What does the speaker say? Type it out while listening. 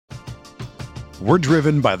We're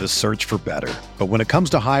driven by the search for better. But when it comes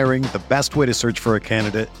to hiring, the best way to search for a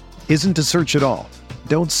candidate isn't to search at all.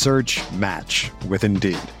 Don't search, match with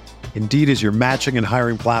Indeed. Indeed is your matching and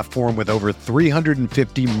hiring platform with over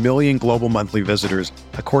 350 million global monthly visitors,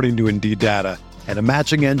 according to Indeed data, and a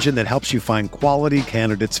matching engine that helps you find quality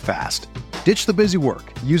candidates fast. Ditch the busy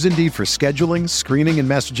work. Use Indeed for scheduling, screening, and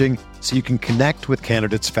messaging so you can connect with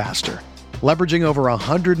candidates faster. Leveraging over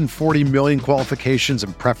 140 million qualifications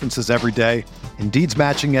and preferences every day, Indeed's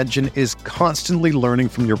matching engine is constantly learning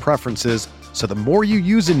from your preferences, so the more you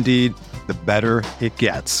use Indeed, the better it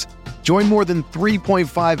gets. Join more than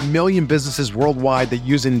 3.5 million businesses worldwide that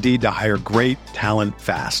use Indeed to hire great talent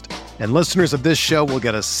fast. And listeners of this show will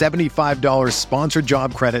get a $75 sponsored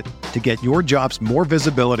job credit to get your jobs more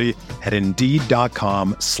visibility at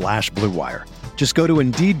Indeed.com/Blue Wire. Just go to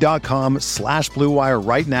Indeed.com/Blue Wire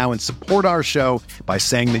right now and support our show by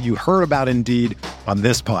saying that you heard about Indeed on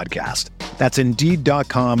this podcast. That's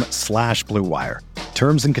Indeed.com/Blue Wire.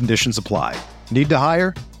 Terms and conditions apply. Need to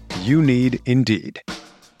hire? You need Indeed.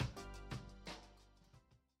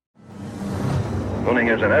 Winning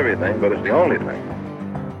isn't everything, but it's the only thing.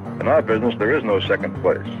 In our business, there is no second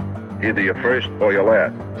place. Either you're first or you're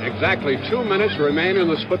last. Exactly 2 minutes remain in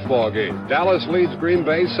this football game. Dallas leads Green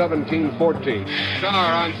Bay 17-14. Starr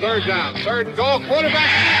on third down. Third and goal. Quarterback.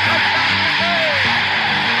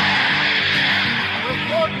 With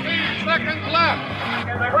 14 seconds left.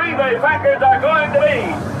 And the Green Bay Packers are going to be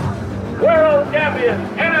world champions,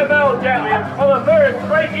 NFL champions for the third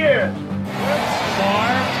straight year.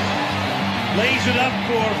 Starr lays it up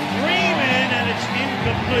for Freeman, and it's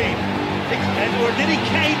incomplete. Or did he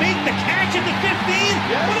make the catch at the 15?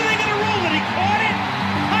 Yes. What are they going to rule it? He caught it?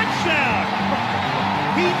 Touchdown!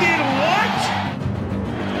 He did what?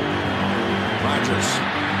 Rodgers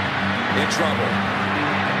in trouble.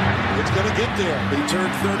 It's going to get there. He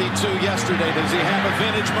turned 32 yesterday. Does he have a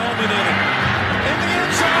vintage moment in it? In the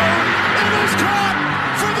end zone, it is caught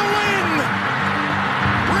for the win!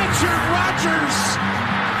 Richard Rodgers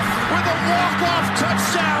with a walk-off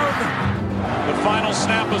touchdown. The final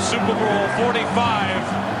snap of Super Bowl 45.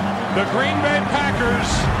 The Green Bay Packers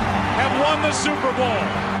have won the Super Bowl.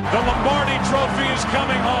 The Lombardi Trophy is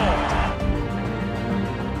coming home.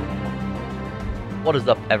 What is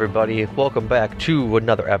up, everybody? Welcome back to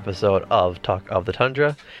another episode of Talk of the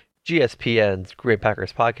Tundra, GSPN's Green Bay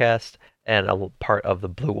Packers podcast, and a part of the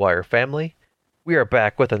Blue Wire family. We are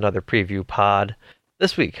back with another preview pod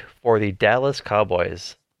this week for the Dallas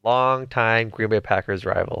Cowboys, longtime Green Bay Packers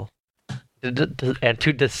rival. And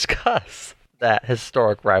to discuss that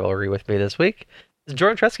historic rivalry with me this week is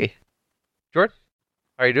Jordan Tresky. Jordan,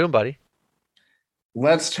 how are you doing, buddy?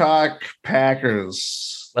 Let's talk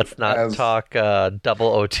Packers. Let's not talk double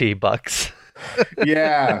OT Bucks.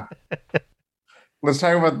 Yeah. Let's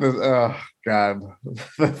talk about this. Oh, God.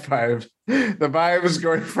 The vibe is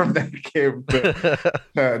going from that game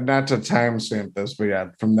to, not to timestamp this, but yeah,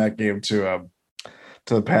 from that game to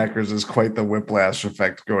the Packers is quite the whiplash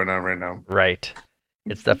effect going on right now. Right.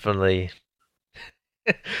 It's definitely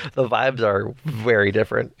the vibes are very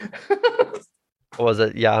different. What was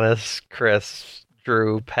it? Giannis, Chris,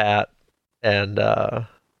 Drew, Pat, and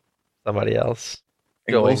somebody else.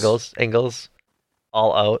 Ingles,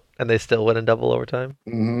 all out, and they still win in double overtime.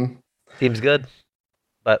 Mm-hmm. Seems good.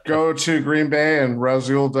 But go to Green Bay, and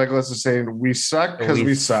Rasul Douglas is saying, we suck because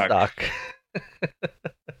we suck.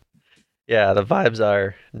 Yeah, the vibes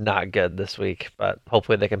are not good this week, but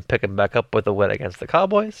hopefully they can pick them back up with a win against the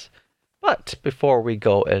Cowboys. But before we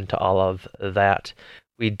go into all of that,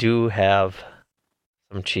 we do have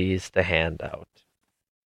some cheese to hand out.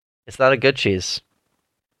 It's not a good cheese.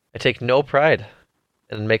 I take no pride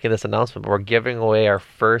in making this announcement, but we're giving away our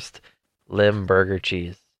first Limburger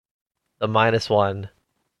cheese. The -1,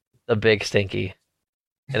 the big stinky.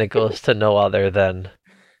 And it goes to no other than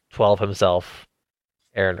 12 himself,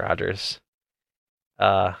 Aaron Rodgers.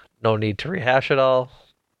 No need to rehash it all,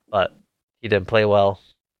 but he didn't play well.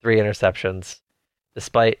 3 interceptions,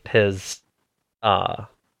 despite his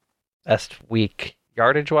best week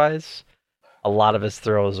yardage-wise. A lot of his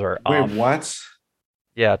throws were off. Wait, what?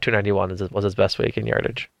 Yeah, 291 was his best week in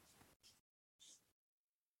yardage.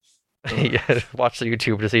 Yeah, watch the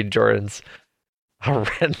YouTube to see Jordan's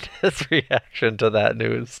horrendous reaction to that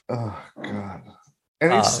news. Oh, God.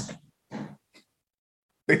 And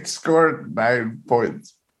they scored 9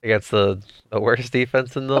 points. Against the worst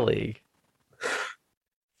defense in the league.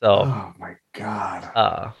 So, oh, my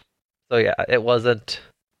God. So, yeah, it wasn't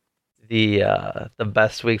the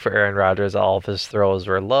best week for Aaron Rodgers. All of his throws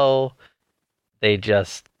were low. They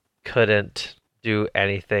just couldn't do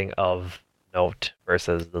anything of note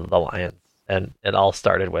versus the Lions. And it all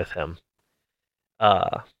started with him.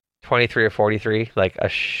 23 or 43, like a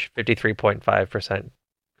 53.5%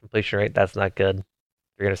 completion rate. That's not good.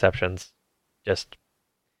 3 interceptions. Just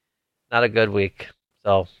not a good week.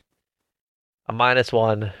 So a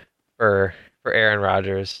 -1 for Aaron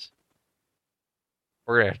Rodgers.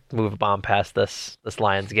 We're gonna move on past this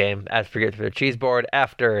Lions game as we get through the cheese board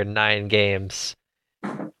after 9 games.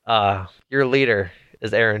 Your leader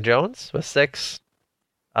is Aaron Jones with 6.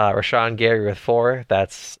 Rashawn Gary with 4.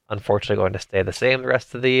 That's unfortunately going to stay the same the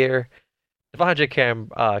rest of the year.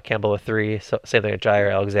 Devondre Campbell with 3. So same thing with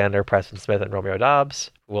Jair Alexander, Preston Smith, and Romeo Dobbs,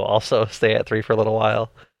 who will also stay at 3 for a little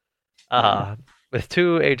while. With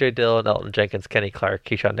 2, AJ Dillon, Elton Jenkins, Kenny Clark,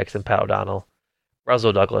 Keyshawn Nixon, Pat O'Donnell,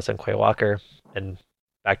 Russell Douglas, and Quay Walker, and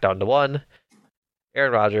back down to 1.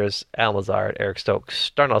 Aaron Rodgers, Alan Lazard, Eric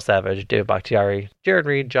Stokes, Darnell Savage, David Bakhtiari, Jared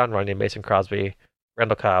Reed, John Runyon, Mason Crosby,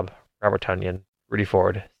 Randall Cobb, Robert Tonyan, Rudy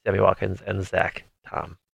Ford, Sammy Watkins, and Zach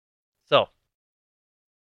Tom. So,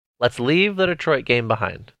 let's leave the Detroit game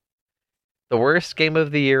behind. The worst game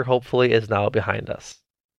of the year, hopefully, is now behind us.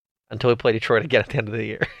 Until we play Detroit again at the end of the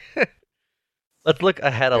year. Let's look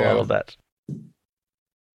ahead a little bit.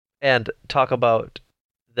 And talk about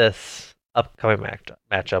this upcoming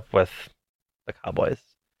matchup with the Cowboys.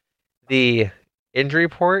 The injury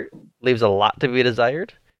report leaves a lot to be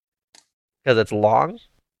desired. Because it's long.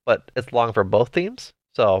 But it's long for both teams.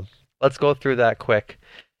 So let's go through that quick.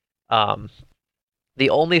 The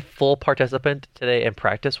only full participant today in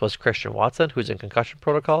practice was Christian Watson, who's in concussion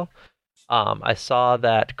protocol. I saw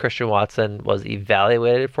that Christian Watson was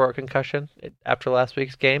evaluated for a concussion after last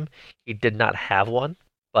week's game. He did not have one,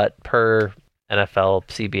 but per NFL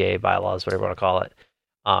CBA bylaws, whatever you want to call it,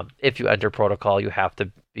 if you enter protocol, you have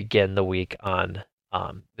to begin the week on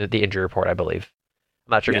the injury report, I believe.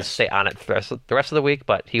 I'm not sure to stay on it for the rest of the week,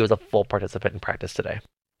 but he was a full participant in practice today.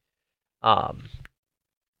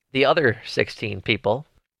 The other 16 people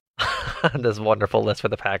on this wonderful list for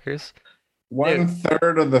the Packers.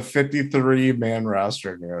 1/3 of the 53-man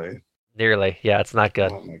roster, nearly. Nearly, yeah, it's not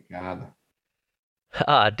good. Oh my God.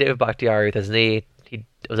 David Bakhtiari with his knee, he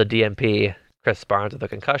was a DNP. Chris Barnes with a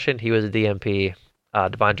concussion, he was a DNP.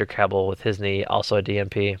 Devondre Campbell with his knee, also a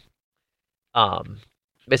DNP.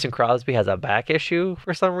 Mason Crosby has a back issue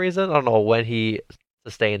for some reason. I don't know when he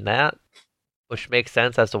sustained that, which makes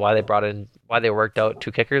sense as to why they worked out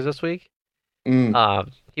 2 kickers this week.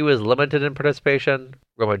 He was limited in participation.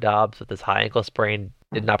 Romeo Dobbs with his high ankle sprain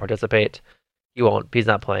did not participate. He's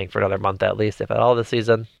not playing for another month at least, if at all, this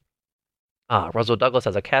season. Russell Douglas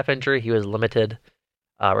has a calf injury. He was limited.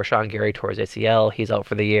 Rashawn Gary tore his ACL. He's out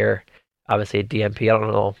for the year. Obviously, DNP. I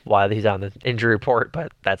don't know why he's on the injury report,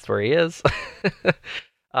 but that's where he is.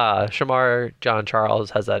 Shamar John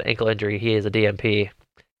Charles has an ankle injury. He is a DNP.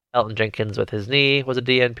 Elton Jenkins with his knee was a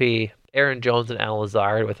DNP. Aaron Jones and Alan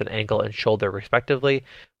Lazard with an ankle and shoulder, respectively,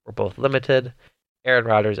 were both limited. Aaron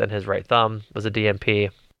Rodgers and his right thumb was a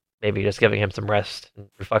DNP. Maybe just giving him some rest and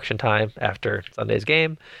reflection time after Sunday's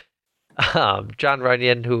game. John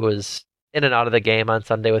Runyon, who was in and out of the game on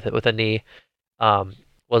Sunday with a knee,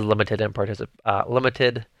 was limited in practice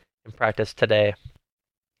today.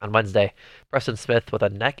 On Wednesday, Preston Smith with a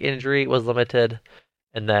neck injury was limited,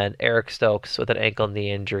 and then Eric Stokes with an ankle knee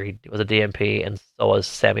injury was a DNP, and so was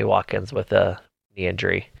Sammy Watkins with a knee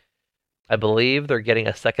injury. I believe they're getting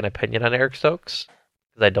a second opinion on Eric Stokes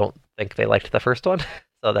because I don't think they liked the first one,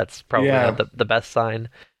 so that's probably not the best sign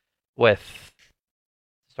with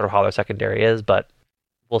sort of how their secondary is, but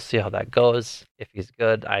we'll see how that goes. If he's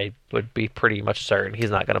good, I would be pretty much certain he's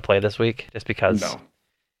not going to play this week just because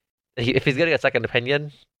if he's getting a second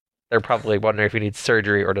opinion, they're probably wondering if he needs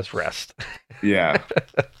surgery or just rest. Yeah.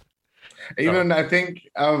 Even I think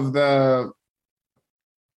of the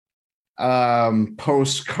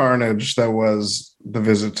post carnage that was the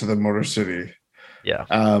visit to the Motor City. Yeah.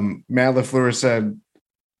 Matt LaFleur said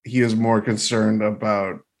he was more concerned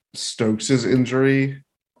about Stokes' injury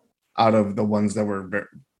out of the ones that were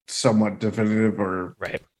somewhat definitive or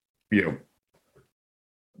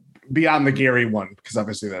beyond the Gary one, because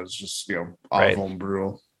obviously that was just awful and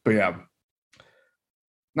brutal. But yeah,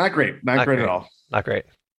 not great. Not great at all. Not great.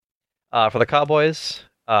 For the Cowboys,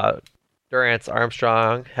 Durance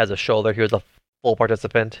Armstrong has a shoulder. He was a full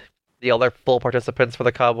participant. The other full participants for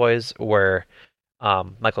the Cowboys were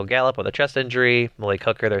Michael Gallup with a chest injury, Malik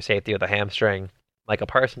Hooker, their safety, with a hamstring, Micah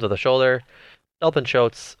Parsons with a shoulder, Dalton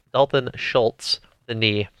Schultz with the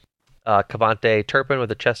knee, Cavante Turpin with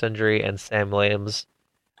a chest injury, and Sam Williams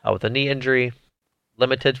with a knee injury.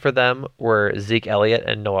 Limited for them were Zeke Elliott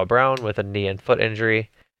and Noah Brown with a knee and foot injury.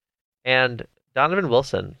 And Donovan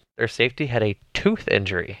Wilson, their safety, had a tooth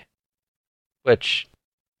injury, which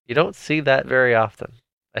you don't see that very often.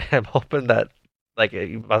 I'm hoping that Like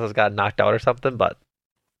he must have got knocked out or something, but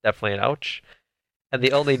definitely an ouch. And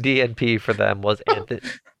the only DNP for them was Anthony.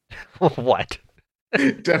 What?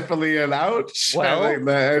 Definitely an ouch. Well, I like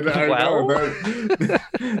that. I well. know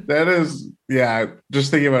that is, yeah.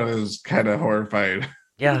 Just thinking about it is kind of horrifying.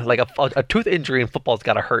 Yeah, like a tooth injury in football's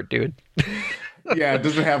gotta hurt, dude. Yeah, it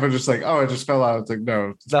doesn't happen just like, oh, it just fell out. It's like, no,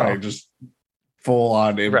 it's fine. Just full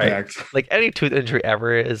on impact. Right. Like any tooth injury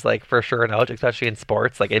ever is like for sure an ouch, especially in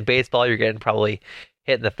sports. Like in baseball, you're getting probably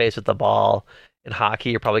hit in the face with the ball. In hockey,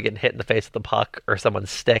 you're probably getting hit in the face with the puck or someone's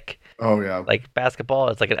stick. Oh yeah. Like basketball,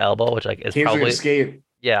 it's like an elbow, which like is Teams probably skate.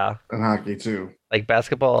 Yeah. In hockey too. Like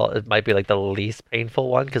basketball, it might be like the least painful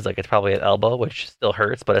one because like it's probably an elbow, which still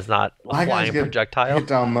hurts, but it's not a flying projectile. Hit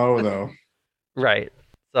down low though. Right.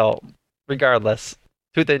 So regardless,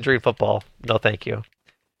 tooth injury in football, no thank you.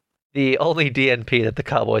 The only DNP that the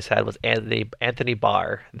Cowboys had was Anthony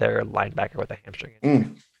Barr, their linebacker with a hamstring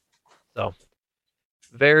injury. So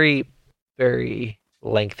very, very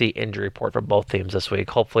lengthy injury report for both teams this week.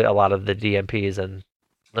 Hopefully a lot of the DNPs and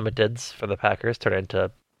limiteds for the Packers turn into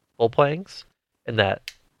full playings, and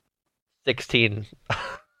that 16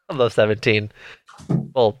 of those 17,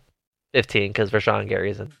 well, 15 because Rashawn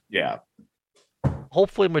Gary's in. Yeah.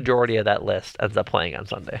 Hopefully majority of that list ends up playing on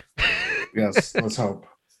Sunday. Yes, let's hope.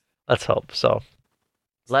 Let's hope. So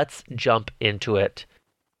let's jump into it.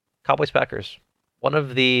 Cowboys-Packers. One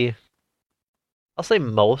of the, I'll say,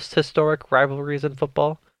 most historic rivalries in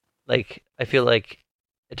football. Like, I feel like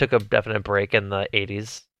it took a definite break in the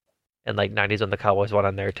 80s and like 90s when the Cowboys went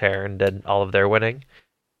on their tear and did all of their winning.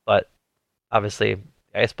 But obviously,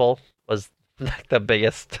 the Ice Bowl was like the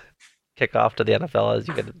biggest kickoff to the NFL as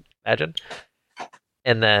you could imagine.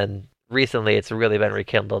 And then recently it's really been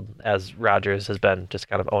rekindled as Rodgers has been just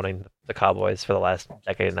kind of owning the Cowboys for the last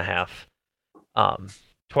decade and a half.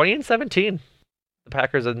 20-17, the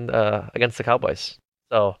Packers against the Cowboys.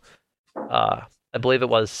 So I believe it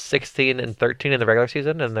was 16-13 in the regular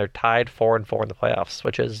season, and they're tied 4-4 in the playoffs,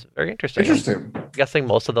 which is very interesting. I'm guessing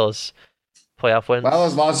most of those playoff wins. Well,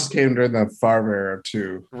 those losses came during the Favre era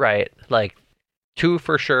too. Right, like 2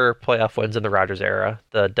 for sure playoff wins in the Rodgers era: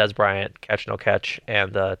 the Des Bryant catch no catch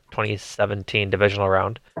and the 2017 divisional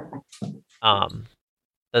round.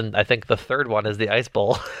 Then I think the third one is the Ice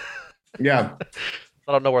Bowl. Yeah.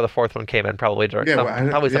 I don't know where the fourth one came in. Probably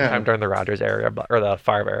sometime during the Rodgers era, or the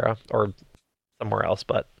Favre era, or somewhere else.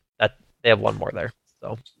 But that they have one more there.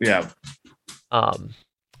 So yeah. But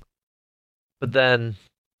then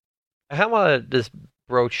I kind of want to just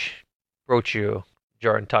broach you,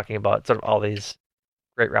 Jordan, talking about sort of all these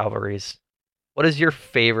great rivalries. What is your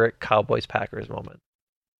favorite Cowboys Packers moment?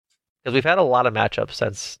 Because we've had a lot of matchups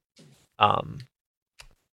since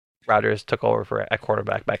Rodgers took over at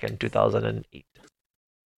quarterback back in 2008.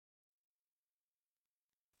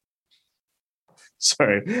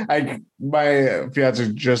 Sorry, my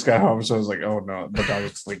fiance just got home, so I was like, "Oh no!" The dog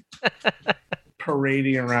was like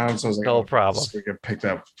parading around, so I was like, "No problem." We get picked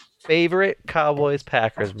up. Favorite Cowboys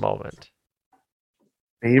Packers moment.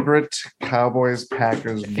 Favorite Cowboys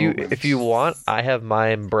Packers moment. If you want, I have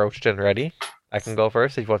mine broached and ready. I can go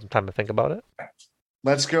first if you want some time to think about it.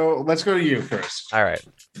 Let's go to you first. All right.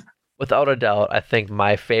 Without a doubt, I think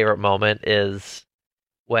my favorite moment is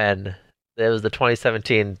when it was the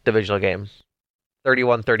 2017 divisional game.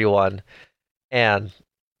 31-31, and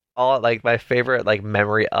all like my favorite like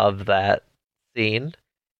memory of that scene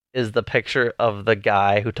is the picture of the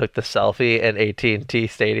guy who took the selfie in AT&T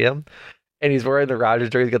Stadium, and he's wearing the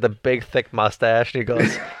Rodgers jersey. He's got the big thick mustache, and he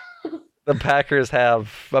goes, "The Packers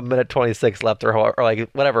have a minute 26 left, or like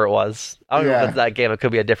whatever it was. I don't know if it's that game. It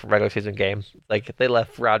could be a different regular season game. Like they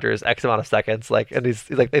left Rodgers X amount of seconds, like, and he's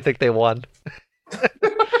like they think they won,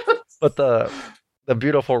 but the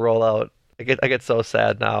beautiful rollout. I get so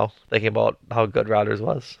sad now thinking about how good Rodgers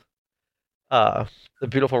was. The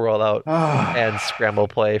beautiful rollout and scramble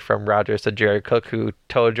play from Rodgers to Jared Cook, who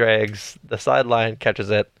toe drags the sideline, catches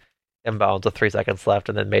it, inbounds with 3 seconds left,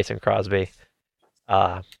 and then Mason Crosby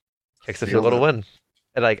kicks the field goal to win.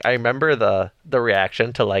 And like I remember the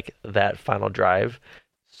reaction to like that final drive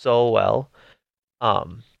so well.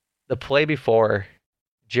 The play before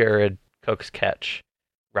Jared Cook's catch,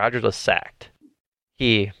 Rodgers was sacked.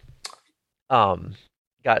 He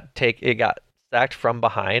got sacked from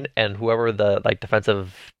behind, and whoever the like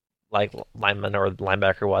defensive like lineman or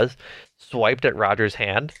linebacker was swiped at Rodgers'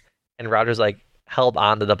 hand, and Rodgers like held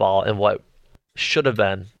on to the ball in what should have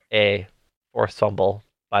been a forced fumble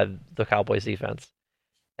by the Cowboys defense.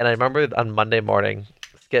 And I remember on Monday morning,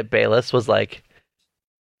 Skip Bayless was like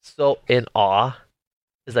so in awe.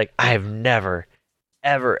 He's like, I have never,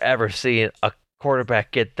 ever seen a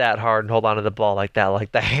quarterback get that hard and hold on to the ball like that.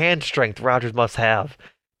 Like the hand strength Rodgers must have to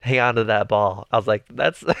hang on to that ball. I was like,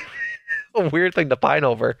 that's a weird thing to pine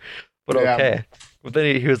over, but okay. But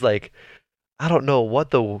then he was like, I don't know what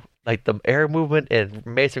the air movement in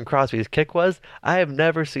Mason Crosby's kick was. I have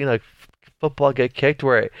never seen a football get kicked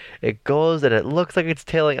where it goes and it looks like it's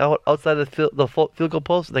tailing out outside the field goal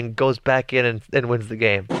post and then goes back in and wins the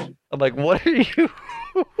game. I'm like, what are you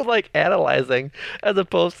like analyzing as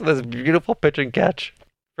opposed to this beautiful pitch and catch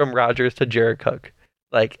from Rodgers to Jared Cook?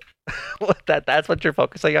 Like that's what you're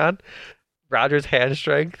focusing on? Rodgers' hand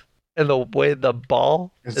strength and the way the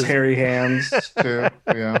ball his hairy hands too.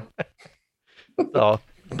 Yeah. So,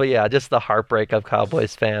 but yeah, just the heartbreak of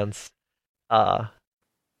Cowboys fans,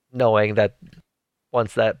 knowing that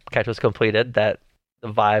once that catch was completed, that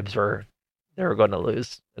the vibes were they were going to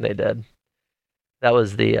lose, and they did. That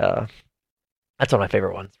was that's one of my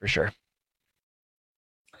favorite ones for sure.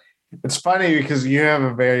 It's funny because you have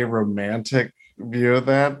a very romantic view of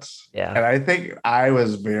that. Yeah. And I think I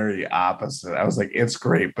was very opposite. I was like, it's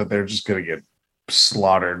great, but they're just gonna get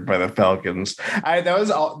slaughtered by the Falcons. I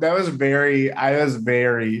was very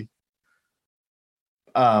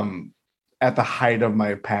at the height of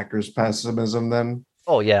my Packers pessimism then.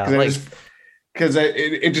 Oh yeah. Because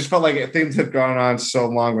it just felt like things had gone on so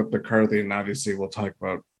long with McCarthy, and obviously we'll talk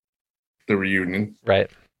about the reunion. Right.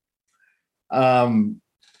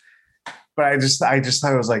 But I just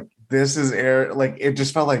thought it was like, this is air. Like, it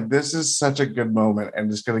just felt like this is such a good moment and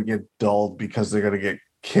it's going to get dulled because they're going to get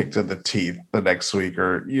kicked in the teeth the next week,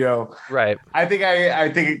 or, you know, right. I think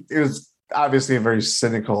it was obviously a very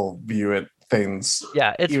cynical view at things.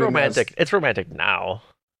 Yeah. It's romantic. It's romantic now.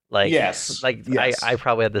 Like, yes. I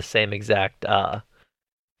probably had the same exact,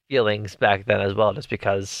 feelings back then as well, just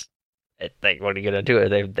because what are you going to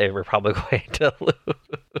do? They were probably going to lose.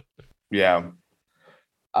 Yeah.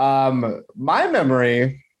 My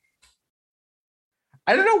memory,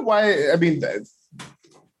 I don't know why. I mean,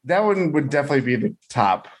 that one would definitely be the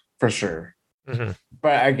top for sure. Mm-hmm.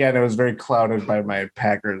 But again, it was very clouded by my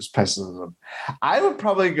Packers pessimism. I would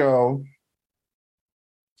probably go,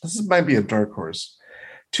 this might be a dark horse,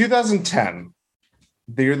 2010,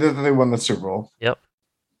 the year that they won the Super Bowl. Yep.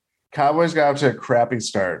 Cowboys got out to a crappy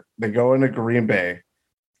start. They go into Green Bay,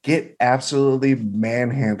 get absolutely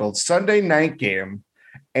manhandled. Sunday night game,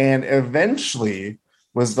 and eventually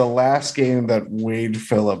was the last game that Wade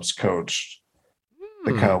Phillips coached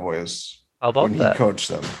the Cowboys. How about when that? He coached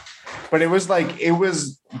them. But it was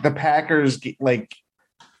the Packers, like,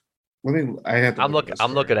 I'm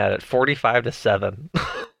looking at it, 45-7.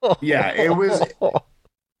 Yeah, it was.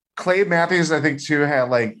 Clay Matthews, I think, too, had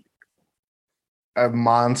like a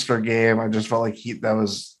monster game. I just felt like that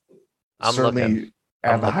was certainly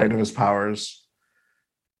at the height of his powers.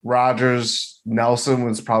 Rodgers, Nelson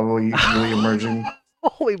was probably really emerging.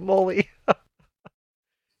 Holy moly.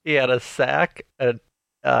 He had a sack, an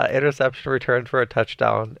interception return for a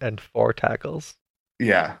touchdown, and 4 tackles.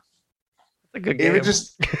 Yeah. It's a good game.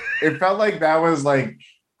 It felt like that was like,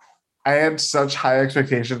 I had such high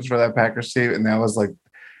expectations for that Packers team, and that was like,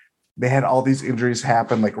 they had all these injuries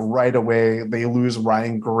happen like right away. They lose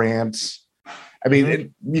Ryan Grant. I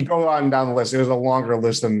mean, you go on down the list. It was a longer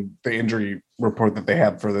list than the injury report that they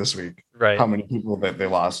had for this week. Right. How many people that they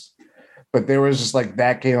lost. But there was just like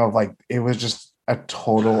that game of like, it was just a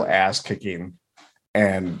total ass kicking.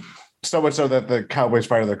 And so much so that the Cowboys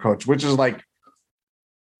fired their coach, which is like,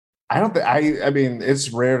 I mean, it's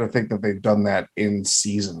rare to think that they've done that in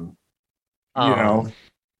season, you know?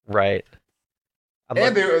 Right.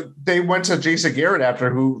 And they went to Jason Garrett after,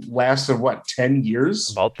 who lasted 10 years?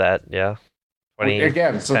 About that, yeah. 20,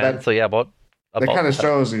 again, so 10, that, so yeah, about that kind of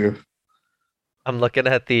shows you. I'm looking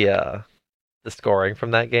at the scoring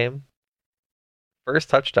from that game. First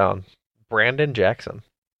touchdown, Brandon Jackson.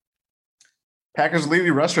 Packers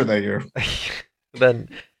leading rusher that year. Then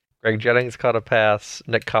Greg Jennings caught a pass.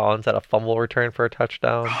 Nick Collins had a fumble return for a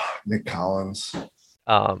touchdown. Nick Collins.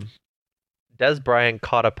 Des Bryant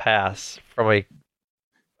caught a pass from a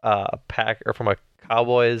from a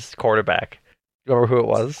Cowboys quarterback. You remember who it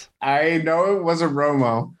was? I know it wasn't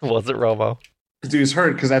Romo. Was it Romo? Because he was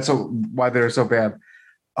hurt, because that's why they're so bad.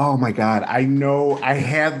 Oh my God. I know I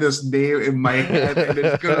had this name in my head and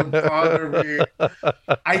it's going to bother me.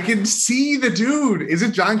 I can see the dude. Is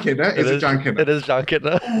it John Kidna? Is it John Kidna? It is John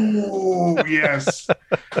Kidna. Oh, yes.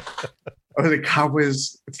 The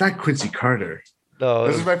Cowboys. It's not Quincy Carter. No.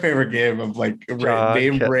 This is my favorite game of like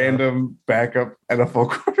named random backup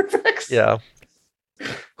NFL quarterbacks. Yeah.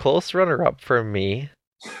 Close runner-up for me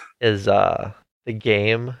is the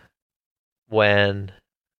game when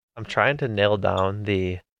I'm trying to nail down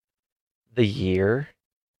the year,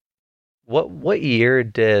 What year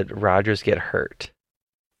did Rodgers get hurt?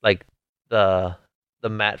 Like the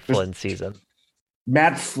Matt Flynn season.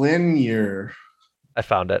 Matt Flynn year. I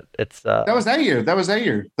found it. It's that was that year.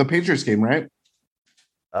 The Patriots game, right?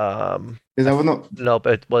 Is that when Nope,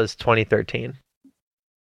 it was 2013.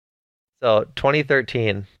 So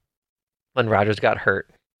 2013, when Rodgers got hurt,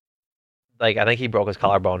 like I think he broke his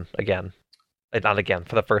collarbone again. Like not again,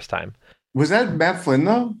 for the first time. Was that Matt Flynn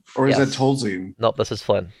though? Or is Yes. that Tolzien? Nope, this is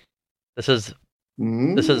Flynn. It is.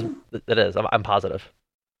 I'm positive.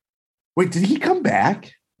 Wait, did he come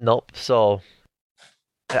back? Nope. So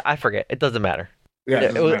I forget. It doesn't matter.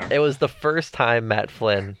 Yeah, it was the first time Matt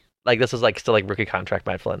Flynn, like this was like still like rookie contract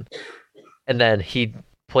Matt Flynn. And then he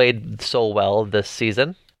played so well this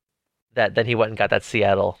season that then he went and got that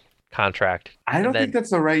Seattle contract. I don't think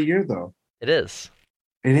that's the right year though. It is.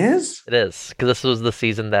 It is? It is. Because this was the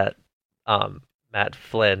season that Matt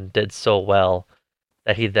Flynn did so well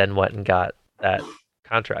that he then went and got that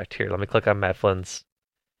contract. Here, let me click on Matt Flynn's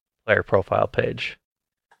player profile page.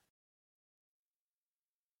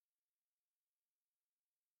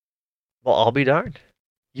 Well, I'll be darned.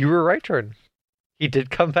 You were right, Jordan. He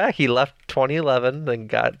did come back. He left 2011 and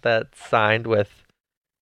got that signed with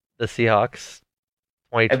the Seahawks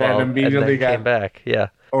 2012 and then immediately came back. Yeah.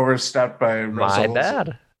 Overstepped by Russell My bad.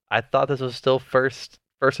 Wilson. I thought this was still first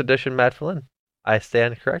edition Matt Flynn. I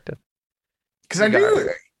stand corrected. Because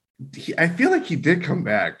I feel like he did come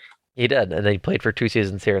back. He did, and then he played for 2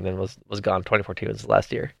 seasons here, and then was gone. 2014 was his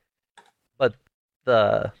last year. But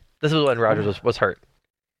this was when Rodgers was hurt.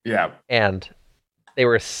 Yeah, and they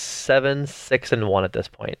were 7-6-1 at this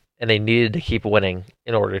point, and they needed to keep winning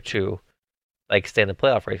in order to like stay in the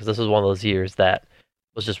playoff race. Because this was one of those years that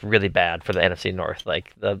was just really bad for the NFC North.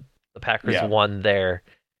 Like the Packers won their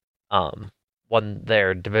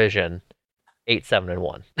division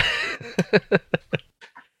 8-7-1.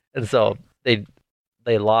 And so they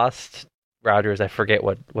lost Rodgers. I forget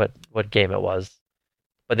what game it was,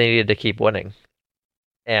 but they needed to keep winning,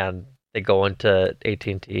 and they go into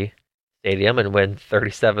AT&T Stadium and win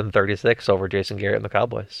 37-36 over Jason Garrett and the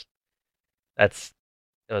Cowboys. What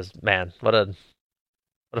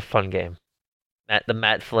a fun game. The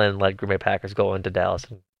Matt Flynn led Green Bay Packers go into Dallas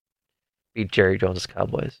and beat Jerry Jones'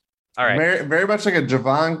 Cowboys. All right, very, very much like a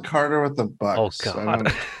Javon Carter with the Bucks. Oh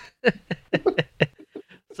God.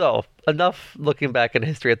 So enough looking back in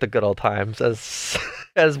history at the good old times, as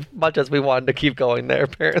much as we wanted to keep going there.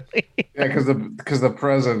 Apparently, yeah, because the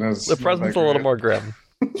present is a little more grim.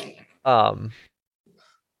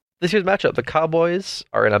 This year's matchup, the Cowboys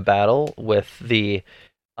are in a battle with the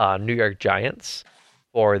New York Giants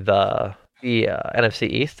for the NFC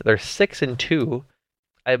East. They're 6-2.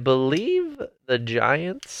 I believe the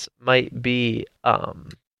Giants might be either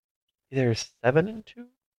 7-2.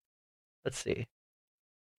 Let's see.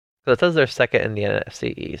 So it says they're second in the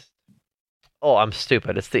NFC East. Oh, I'm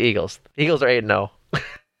stupid. It's the Eagles. The Eagles are 8-0.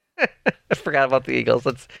 I forgot about the Eagles.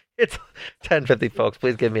 It's 10:50, folks.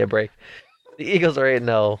 Please give me a break. The Eagles are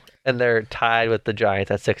 8-0, and they're tied with the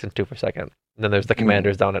Giants at 6-2 for second. And then there's the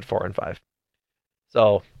Commanders down at 4-5.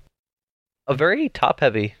 So a very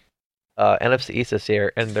top-heavy NFC East this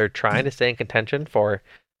year, and they're trying to stay in contention for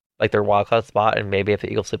like their wildcard spot, and maybe if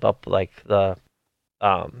the Eagles slip up like the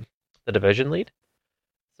division lead.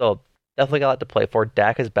 So definitely got a lot to play for.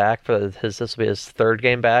 Dak is back for this will be his third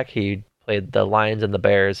game back. He played the Lions and the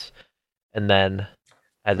Bears, and then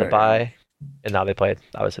had the bye, and now they played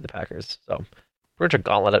obviously the Packers. So pretty much a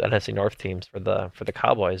gauntlet of NFC North teams for the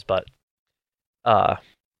Cowboys, but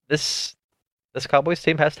this Cowboys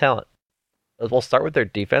team has talent. We'll start with their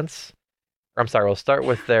defense. We'll start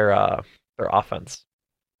with their offense.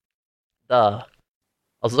 I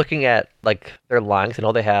was looking at like their lines. I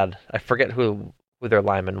know they had, I forget who their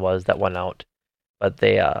lineman was that went out, but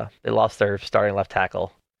they lost their starting left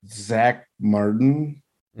tackle. Zach Martin?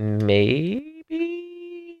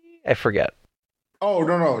 Maybe? I forget. Oh,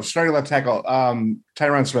 no. Starting left tackle.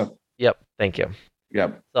 Tyron Smith. Yep. Thank you.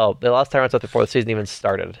 Yep. So they lost Tyron Smith before the season even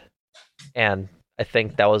started. And I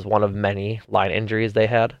think that was one of many line injuries they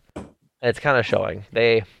had. And it's kind of showing.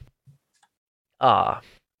 Their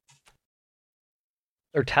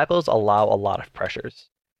tackles allow a lot of pressures.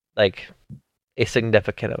 Like a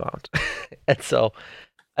significant amount. And so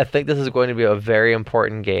I think this is going to be a very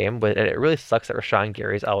important game, but it really sucks that Rashawn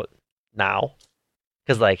Gary's out now.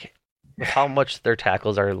 Because like with how much their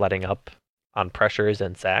tackles are letting up on pressures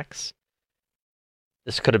and sacks,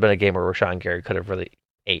 this could have been a game where Rashawn Gary could have really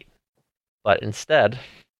ate. But instead,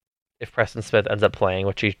 if Preston Smith ends up playing,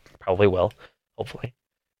 which he probably will, hopefully,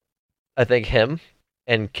 I think him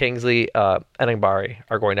and Kingsley Enagbare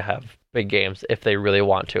are going to have big games if they really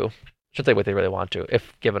want to. should say what they really want to,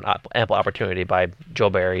 if given ample opportunity by Joe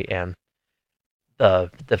Barry and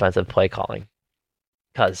the defensive play calling,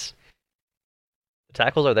 because the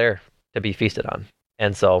tackles are there to be feasted on,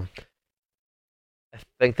 and so I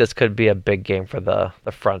think this could be a big game for the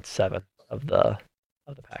front seven of the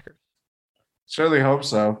Packers. Certainly hope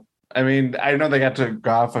so. I mean, I know they got to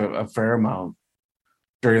go off a fair amount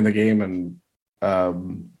during the game, and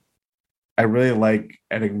I really like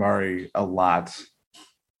Murray a lot.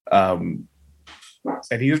 And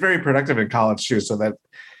he was very productive in college too, so that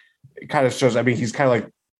it kind of shows. I mean, he's kind of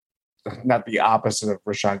like not the opposite of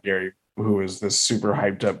Rashawn Gary, who is this super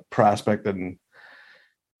hyped up prospect, and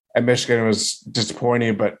at Michigan was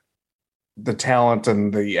disappointing, but the talent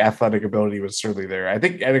and the athletic ability was certainly there. I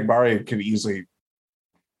think Murray could easily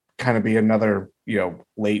kind of be another,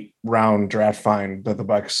 late round draft find that the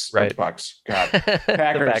Bucks, right?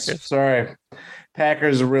 Packers. Sorry,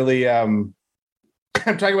 Packers really. I'm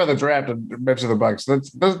talking about the draft and mention the Bucks.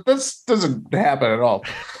 This doesn't happen at all.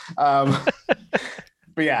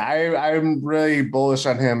 But yeah, I'm really bullish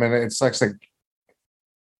on him, and it sucks that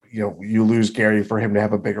you lose Gary for him to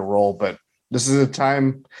have a bigger role, but this is a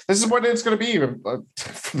time. This is what it's going to be for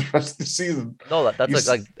the rest of the season. No, that's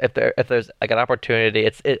like if there's like an opportunity,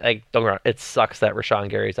 don't get me wrong, it sucks that Rashawn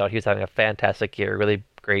Gary's out. He's having a fantastic year, really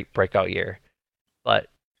great breakout year, but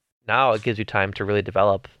now it gives you time to really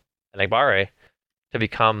develop Enagbare to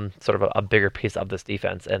become sort of a bigger piece of this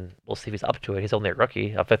defense, and we'll see if he's up to it. He's only a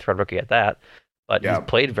rookie, a fifth-round rookie at that, but he's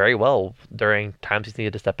played very well during times he's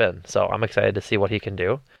needed to step in. So I'm excited to see what he can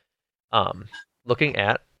do. Looking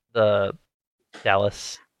at the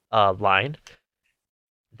Dallas line,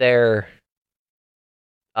 their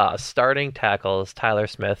starting tackles, Tyler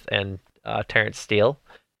Smith and Terrence Steele,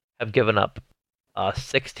 have given up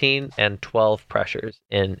 16 and 12 pressures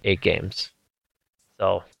in 8 games.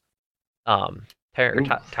 So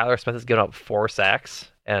Tyler Smith has given up 4 sacks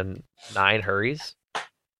and 9 hurries,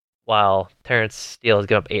 while Terrence Steele has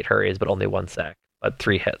given up 8 hurries but only 1 sack, but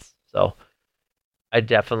 3 hits. So I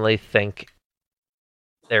definitely think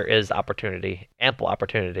there is ample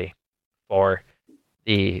opportunity for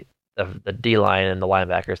the D line and the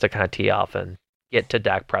linebackers to kind of tee off and get to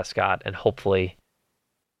Dak Prescott and hopefully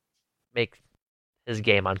make his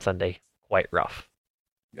game on Sunday quite rough.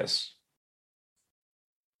 Yes.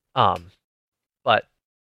 But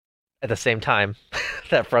at the same time,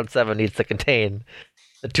 that front seven needs to contain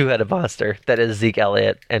the two-headed monster that is Zeke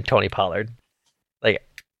Elliott and Tony Pollard. Like,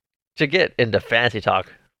 to get into fantasy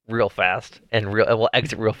talk real fast and we'll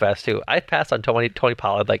exit real fast too. I pass on Tony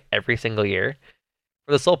Pollard like every single year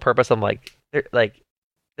for the sole purpose. I'm like,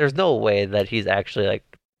 there's no way that he's actually like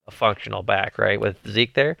a functional back, right? With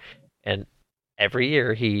Zeke there, and every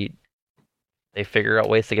year they figure out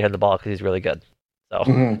ways to get him the ball because he's really good.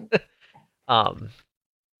 So,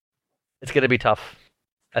 it's gonna be tough.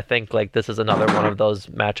 I think like this is another one of those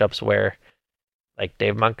matchups where like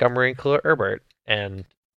Dave Montgomery and Khalil Herbert, and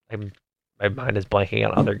my mind is blanking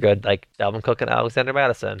on other good like Dalvin Cook and Alexander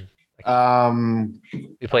Madison. We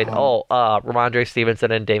played Ramondre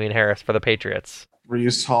Stevenson and Damian Harris for the Patriots.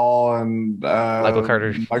 Reese Hall and Michael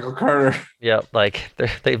Carter. Yeah, like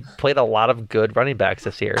they played a lot of good running backs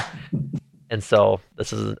this year, and so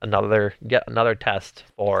this is yet another test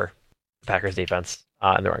for the Packers defense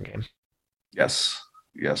in the run game. Yes.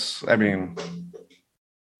 I mean,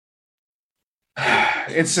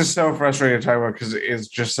 it's just so frustrating to talk about because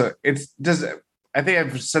I think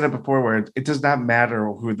I've said it before where it does not matter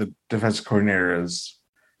who the defensive coordinator is.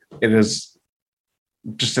 It is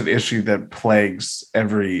just an issue that plagues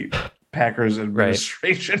every Packers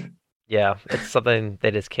administration. Right. Yeah, it's something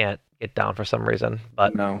they just can't get down for some reason.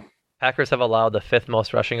 But no, Packers have allowed the 5th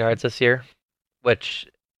most rushing yards this year, which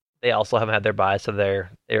they also haven't had their bye, so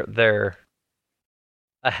they're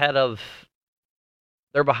ahead of.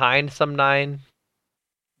 They're behind some 9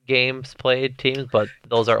 games played teams, but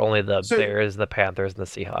those are only the Bears, the Panthers, and the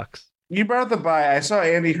Seahawks. You brought up the bye. I saw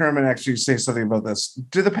Andy Herman actually say something about this.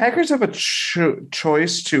 Do the Packers have a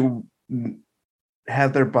choice to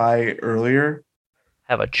have their bye earlier?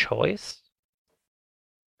 Have a choice?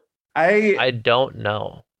 I don't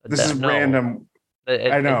know. This is random.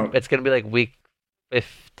 I know. It's going to be like week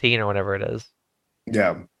 15 or whatever it is.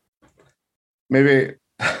 Yeah. Maybe...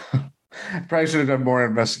 Probably should have done more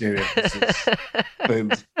investigating.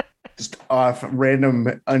 Just off,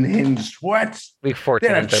 random, unhinged. What? Week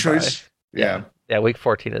 14 is their choice. Bye. Yeah. Week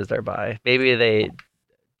 14 is their bye. Maybe they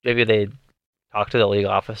talked to the league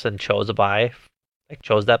office and chose a bye,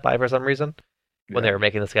 chose that bye for some reason when they were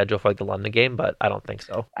making the schedule for the London game. But I don't think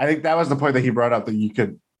so. I think that was the point that he brought up, that you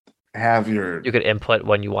could have you could input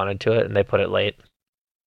when you wanted to it, and they put it late.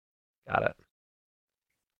 Got it.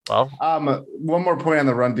 Well, one more point on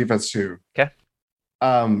the run defense too. Okay.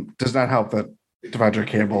 Does not help that Devondre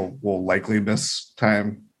Campbell will likely miss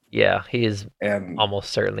time. Yeah, he is almost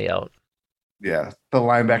certainly out. Yeah, the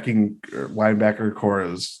linebacker core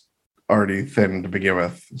is already thin to begin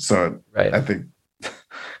with, so right. I think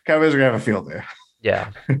Cowboys are gonna have a field day.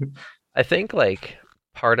 Yeah, I think like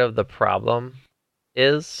part of the problem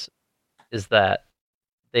is that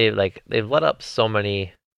they've let up so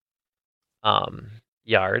many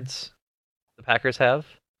yards, the Packers have,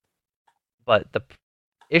 but the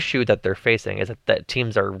issue that they're facing is that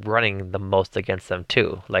teams are running the most against them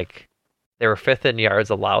too. Like they were 5th in yards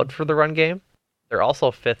allowed for the run game. They're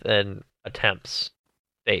also 5th in attempts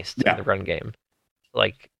faced in the run game.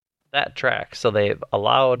 Like that tracks. So they've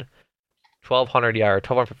allowed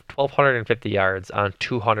 1,250 yards on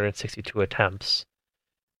 262 attempts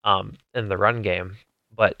in the run game.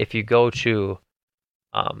 But if you go to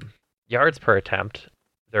yards per attempt,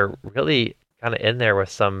 they're really kind of in there with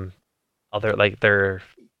some other, like they're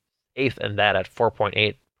 8th in that at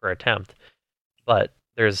 4.8 per attempt. But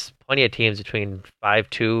there's plenty of teams between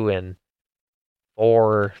 5.2 and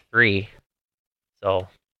 4.3. So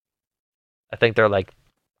I think they're like,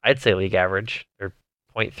 I'd say league average. They're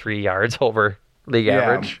 0.3 yards over league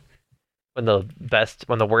average. When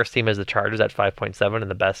the worst team is the Chargers at 5.7 and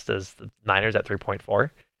the best is the Niners at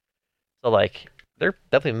 3.4. So like they're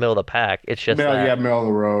definitely middle of the pack. It's just middle of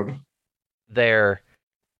the road. They're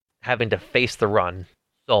having to face the run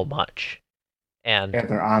so much, and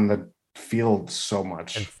they're on the field so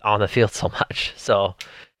much. So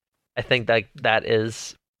I think that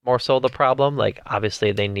is more so the problem. Like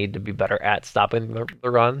obviously they need to be better at stopping the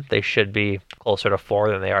run. They should be closer to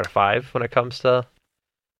 4 than they are to 5 when it comes to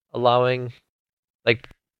allowing like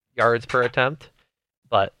yards per attempt.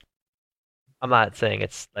 But I'm not saying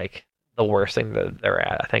it's like the worst thing that they're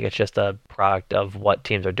at. I think it's just a product of what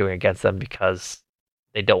teams are doing against them because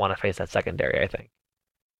they don't want to face that secondary, I think.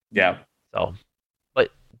 Yeah. So,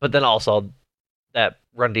 but then also that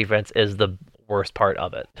run defense is the worst part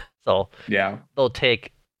of it. So yeah, they'll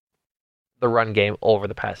take the run game over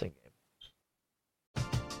the passing game.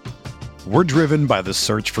 We're driven by the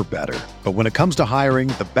search for better. But when it comes to hiring,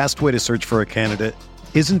 the best way to search for a candidate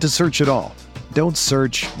isn't to search at all. Don't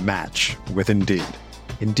search, match with Indeed.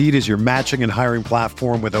 Indeed is your matching and hiring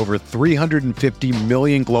platform with over 350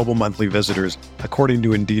 million global monthly visitors, according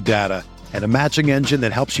to Indeed data, and a matching engine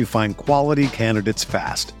that helps you find quality candidates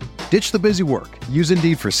fast. Ditch the busy work. Use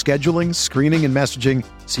Indeed for scheduling, screening, and messaging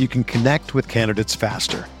so you can connect with candidates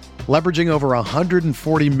faster. Leveraging over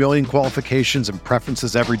 140 million qualifications and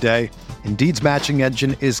preferences every day, Indeed's matching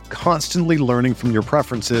engine is constantly learning from your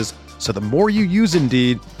preferences, so the more you use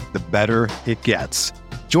Indeed, the better it gets.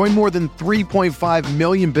 Join more than 3.5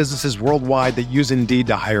 million businesses worldwide that use Indeed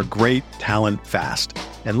to hire great talent fast.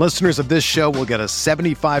 And listeners of this show will get a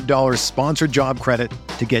 $75 sponsored job credit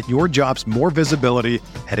to get your jobs more visibility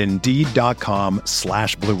at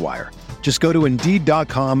Indeed.com/Blue Wire. Just go to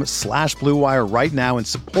Indeed.com/Blue Wire right now and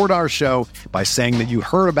support our show by saying that you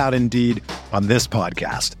heard about Indeed on this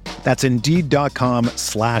podcast. That's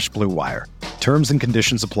Indeed.com/Blue Wire. Terms and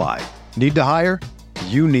conditions apply. Need to hire?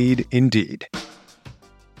 You need Indeed.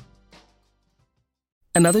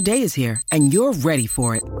 Another day is here, and you're ready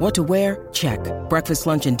for it. What to wear? Check. Breakfast,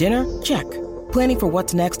 lunch, and dinner? Check. Planning for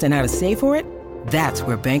what's next and how to save for it? That's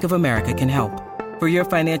where Bank of America can help. For your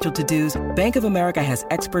financial to-dos, Bank of America has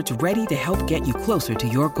experts ready to help get you closer to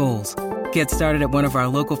your goals. Get started at one of our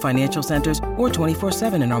local financial centers or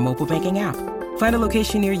 24/7 in our mobile banking app. Find a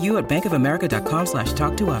location near you at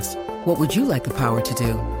bankofamerica.com/talktous. What would you like the power to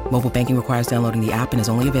do? Mobile banking requires downloading the app and is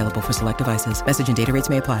only available for select devices. Message and data rates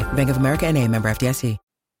may apply. Bank of America NA, member FDIC.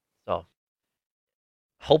 So,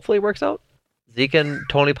 hopefully it works out. Zeke and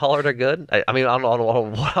Tony Pollard are good. I mean, I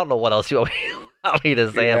don't know what else you want me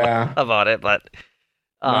to say about it, but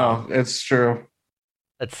no, it's true.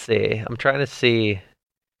 Let's see. I'm trying to see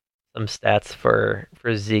some stats for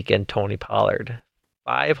Zeke and Tony Pollard.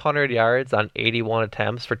 500 yards on 81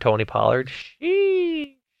 attempts for Tony Pollard.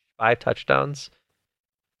 Sheesh. 5 touchdowns.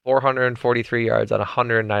 443 yards on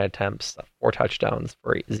 109 attempts. 4 touchdowns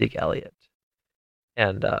for Zeke Elliott.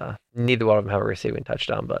 And neither one of them have a receiving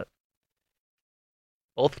touchdown, but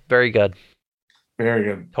both very good. Very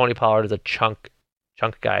good. Tony Pollard is a chunk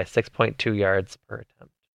guy, 6.2 yards per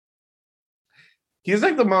attempt. He's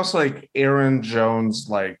like the most like Aaron Jones,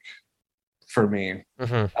 like for me.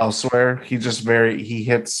 Mm-hmm. Elsewhere, he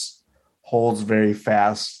hits holds very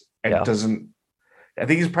fast and doesn't. I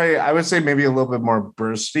think he's probably, I would say maybe a little bit more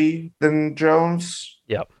bursty than Jones.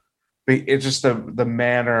 Yep. But it's just the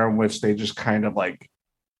manner in which they just kind of like,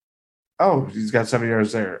 oh, he's got 7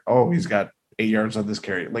 yards there. Oh, he's got 8 yards on this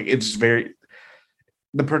carry. Like it's very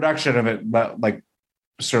the production of it, but like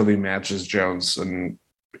certainly matches Jones, and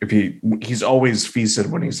if he's always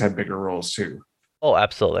feasted when he's had bigger roles too. Oh,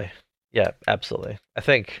 absolutely. Yeah, absolutely. I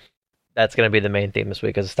think that's going to be the main theme this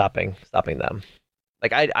week is stopping them.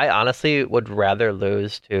 Like I honestly would rather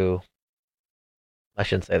lose to. I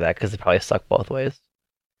shouldn't say that because it probably suck both ways.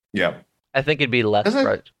 Yeah, I think it'd be less.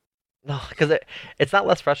 No, because it's not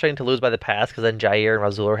less frustrating to lose by the pass because then Jair and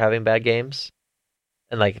Rasul are having bad games,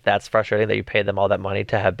 and like that's frustrating that you paid them all that money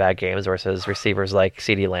to have bad games versus receivers like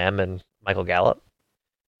CeeDee Lamb and Michael Gallup.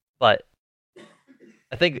 But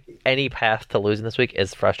I think any path to losing this week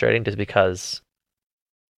is frustrating just because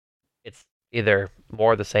it's either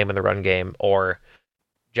more the same in the run game or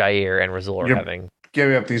Jair and Rasul are having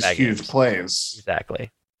giving up these huge games. plays. Exactly.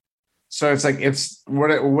 So it's like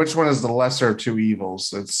which one is the lesser of two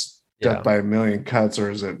evils? It's death by a million cuts, or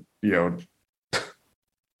is it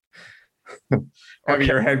having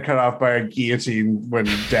your head cut off by a guillotine when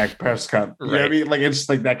Dak Prescott? Right. You know what I mean? Like it's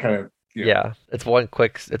like that kind of yeah. It's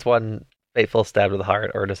one fateful stab to the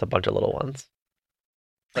heart, or just a bunch of little ones.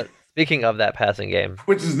 But speaking of that passing game,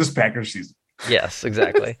 which is this Packers season. Yes,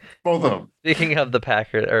 exactly. Both of them. Speaking of the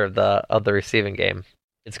Packers or the receiving game,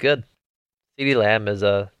 it's good. CeeDee Lamb is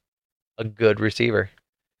a good receiver.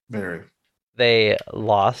 Very. They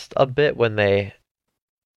lost a bit when I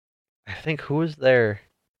think who was there?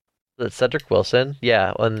 Was it Cedric Wilson?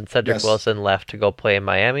 Yeah, when Cedric Wilson left to go play in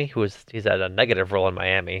Miami, he's had a negative role in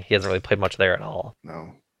Miami. He hasn't really played much there at all.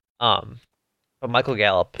 No. But Michael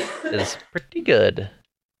Gallup is pretty good.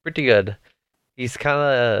 Pretty good. He's kind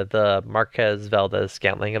of the Marquez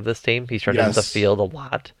Valdez-Scantling of this team. He's running the field a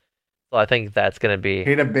lot. So I think that's going to be... He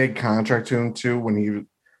had a big contract to him, too, when he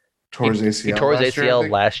tore his ACL. He tore his ACL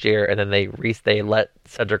last year, and then they let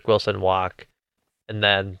Cedric Wilson walk and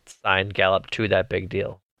then signed Gallup to that big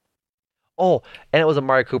deal. Oh, and it was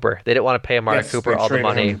Amari Cooper. They didn't want to pay Amari Cooper all the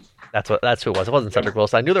money. Him. That's who it was. It wasn't Cedric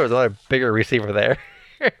Wilson. I knew there was another bigger receiver there.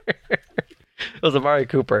 It was Amari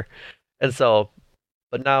Cooper. And so...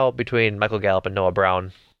 But now between Michael Gallup and Noah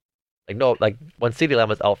Brown, when CeeDee Lamb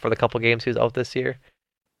was out for the couple games he was out this year,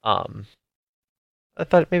 I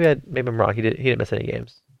thought maybe I'm wrong. He didn't miss any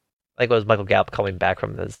games. I think it was Michael Gallup coming back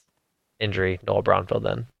from his injury. Noah Brown filled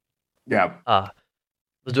in. Yeah.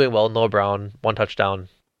 Was doing well. Noah Brown 1 touchdown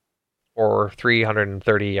for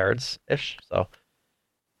 330 yards ish. So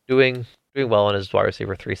doing well in his wide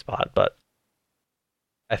receiver 3 spot. But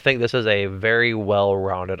I think this is a very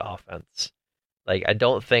well-rounded offense. Like, I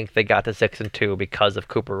don't think they got to 6-2 because of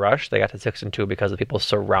Cooper Rush. They got to 6-2 because of people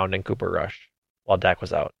surrounding Cooper Rush while Dak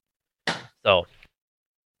was out. So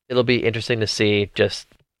it'll be interesting to see just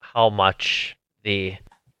how much the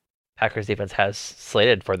Packers defense has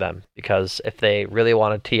slated for them. Because if they really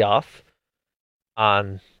want to tee off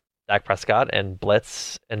on Dak Prescott and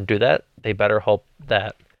blitz and do that, they better hope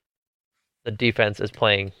that the defense is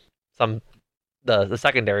playing the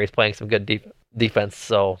secondary is playing some good defense.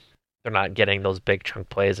 So they're not getting those big chunk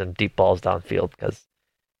plays and deep balls downfield because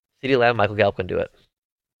CeeDee Lamb, Michael Gallup can do it.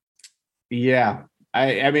 Yeah.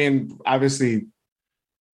 I mean, obviously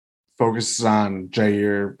focuses on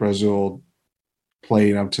Jair, Rasul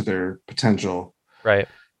playing up to their potential. Right.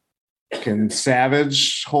 Can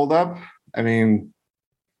Savage hold up? I mean,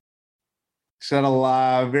 he's had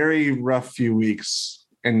a very rough few weeks.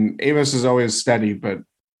 And Amos is always steady, but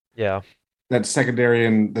yeah, that secondary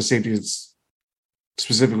and the safeties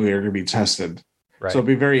specifically are going to be tested. Right. So it'll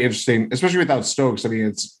be very interesting, especially without Stokes. I mean,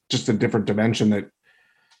 it's just a different dimension that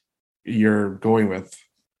you're going with.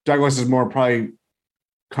 Douglas is more probably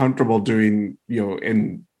comfortable doing,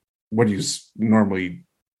 in what he's normally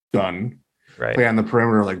done. Right. Play on the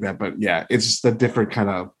perimeter like that. But yeah, it's just a different kind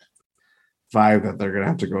of vibe that they're going to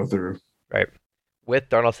have to go through. Right. With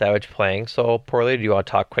Darnell Savage playing so poorly, do you want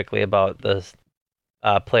to talk quickly about this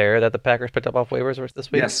player that the Packers picked up off waivers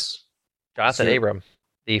this week? Yes. Jonathan Abram,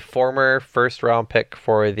 the former first-round pick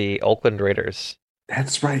for the Oakland Raiders.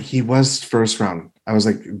 That's right. He was first round. I was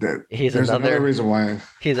like, there's another reason why.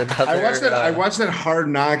 He's another. I watched that Hard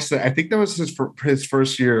Knocks. I think that was his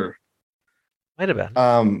first year. Might have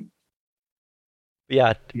been.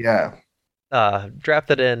 Yeah. Yeah.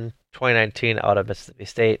 Drafted in 2019 out of Mississippi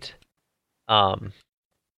State.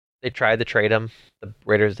 They tried to trade him. The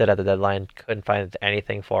Raiders did at the deadline. Couldn't find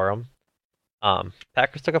anything for him.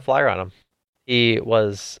 Packers took a flyer on him. He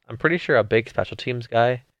was, I'm pretty sure, a big special teams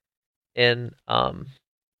guy in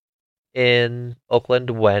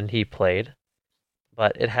Oakland when he played,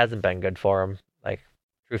 but it hasn't been good for him. Like,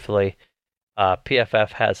 truthfully,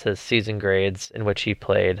 PFF has his season grades in which he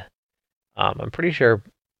played. I'm pretty sure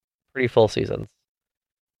pretty full seasons.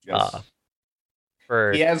 Yes.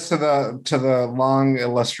 He adds to the long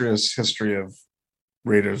illustrious history of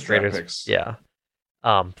Raiders draft picks. Yeah.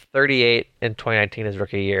 38 in 2019 his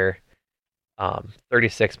rookie year.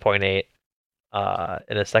 36.8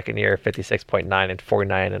 in his second year, 56.9 and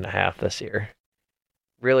 49.5 this year.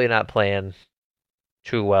 Really not playing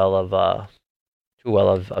too well of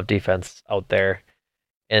defense out there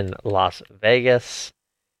in Las Vegas.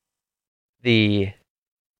 The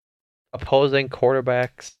opposing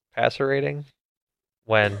quarterback's passer rating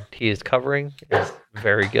when he is covering is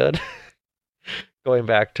very good. Going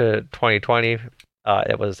back to 2020,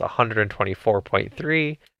 it was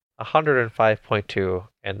 124.3, 105.2,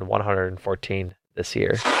 and 114 this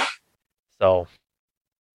year. So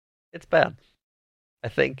it's bad. I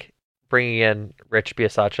think bringing in Rich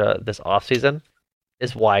Bisaccia this offseason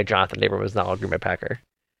is why Jonathan Abram is now a Green Bay Packer.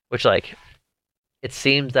 Which, like, it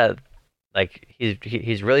seems that like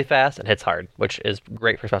he's really fast and hits hard, which is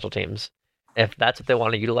great for special teams. If that's what they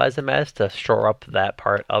want to utilize him as to shore up that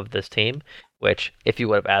part of this team, which if you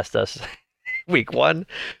would have asked us week one,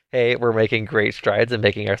 hey, we're making great strides in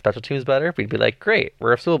making our special teams better, we'd be like, great,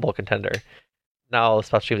 we're a Super Bowl contender. Now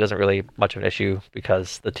special teams isn't really much of an issue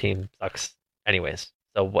because the team sucks anyways.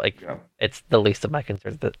 So it's the least of my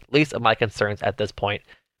concerns. The least of my concerns at this point.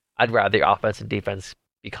 I'd rather the offense and defense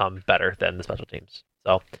become better than the special teams.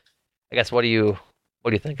 So I guess what do you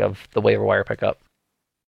think of the waiver wire pickup?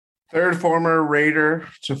 Third former Raider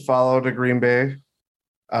to follow to Green Bay.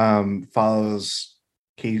 Follows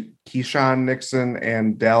Keyshawn Nixon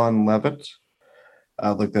and Dallin Levitt.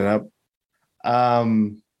 Looked it up.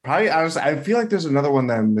 Probably honestly, I feel like there's another one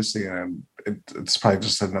that I'm missing, and it's probably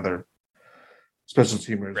just another special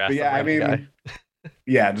teamer. But yeah, I mean,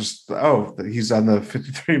 yeah, just he's on the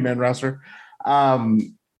 53-man roster.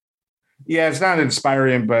 Yeah, it's not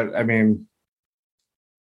inspiring, but I mean,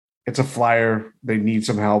 it's a flyer. They need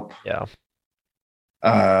some help. Yeah.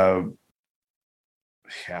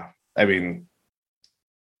 Yeah. I mean,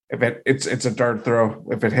 if it's a dart throw.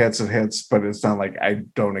 If it hits, it hits. But it's not like I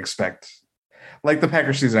don't expect, like the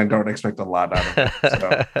Packers season, I don't expect a lot out of it.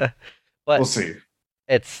 So but we'll see.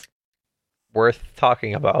 It's worth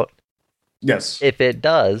talking about. Yes. If it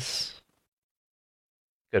does,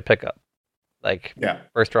 good pickup. Like,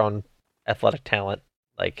 first round athletic talent.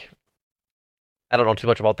 Like, I don't know too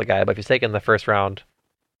much about the guy, but if he's taken the first round,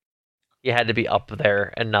 he had to be up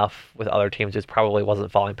there enough with other teams who probably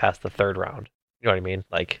wasn't falling past the third round. You know what I mean?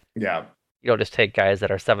 Like, yeah, you don't just take guys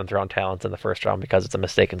that are seventh round talents in the first round because it's a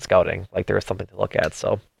mistake in scouting. Like, there is something to look at.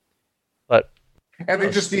 So, and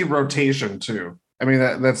they just need rotation too. I mean,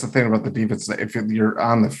 that's the thing about the defense. That if you're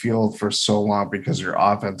on the field for so long because your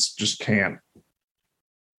offense just can't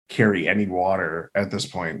carry any water at this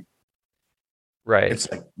point. Right. It's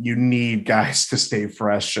like you need guys to stay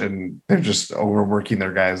fresh, and they're just overworking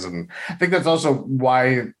their guys. And I think that's also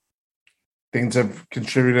why things have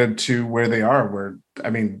contributed to where they are. Where, I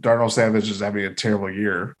mean, Darnell Savage is having a terrible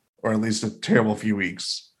year, or at least a terrible few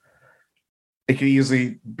weeks. It can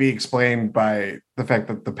easily be explained by the fact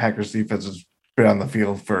that the Packers defense has been on the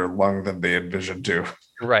field for longer than they envisioned to.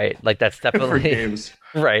 Right. Like, that's definitely games.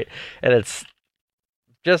 Right. And it's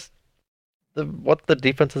just what the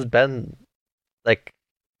defense has been like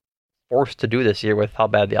forced to do this year with how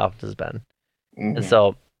bad the offense has been. Mm-hmm. And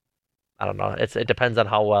so I don't know. It depends on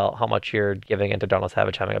how much you're giving into Darnell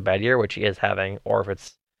Savage having a bad year, which he is having, or if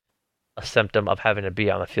it's a symptom of having to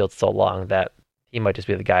be on the field so long that he might just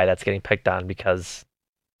be the guy that's getting picked on because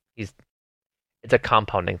it's a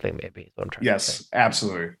compounding thing, maybe, is what I'm trying to say. Yes,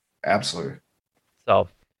 absolutely. Absolutely. So,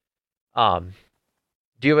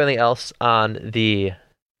 do you have anything else on the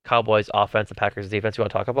Cowboys offense and Packers defense you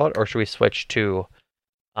want to talk about, or should we switch to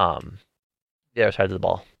the other sides of the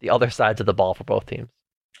ball? The other sides of the ball for both teams.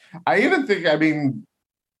 I even think, I mean,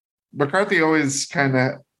 McCarthy always kind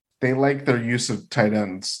of, they like their use of tight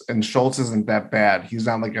ends, and Schultz isn't that bad. He's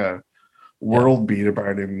not like a world beater by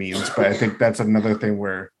any means, but I think that's another thing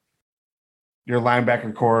where your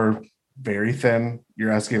linebacker core very thin.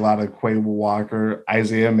 You're asking a lot of Quay Walker,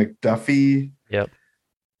 Isaiah McDuffie. Yep.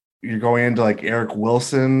 You're going into like Eric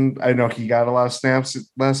Wilson. I know he got a lot of snaps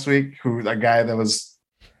last week. A guy that was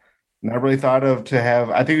not really thought of to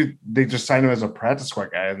have. I think they just signed him as a practice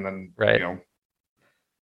squad guy, and then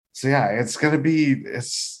So yeah, it's gonna be.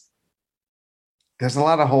 There's a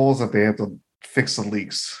lot of holes that they have to fix the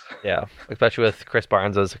leaks. Yeah, especially with Chris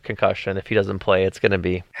Barnes' concussion. If he doesn't play, it's gonna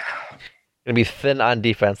be thin on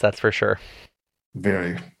defense. That's for sure.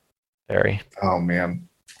 Very. Oh man.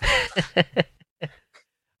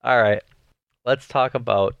 All right, let's talk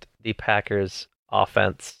about the Packers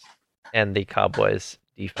offense and the Cowboys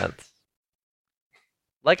defense.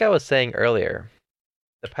 Like I was saying earlier,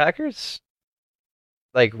 the Packers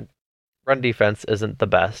like run defense isn't the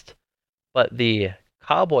best, but the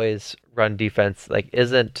Cowboys run defense like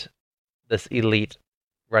isn't this elite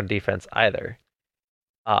run defense either.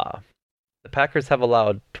 The Packers have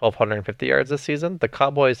allowed 1,250 yards this season. The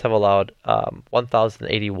Cowboys have allowed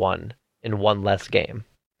 1,081 in one less game.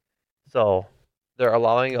 So they're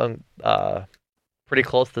allowing pretty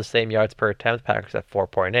close to the same yards per attempt. Packers at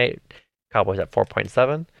 4.8, Cowboys at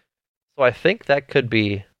 4.7. So I think that could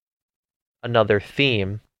be another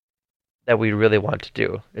theme that we really want to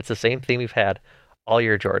do. It's the same theme we've had all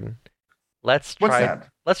year, Jordan. Let's try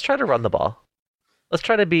to run the ball. Let's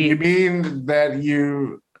try to be. You mean that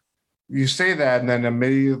you say that and then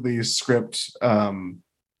immediately script 3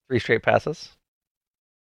 straight passes?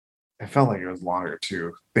 It felt like it was longer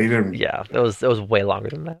too. They didn't. Yeah, it was way longer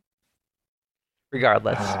than that.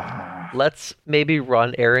 Regardless, let's maybe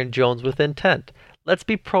run Aaron Jones with intent. Let's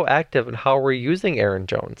be proactive in how we're using Aaron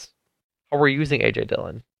Jones, how we're using AJ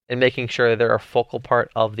Dillon, and making sure they're a focal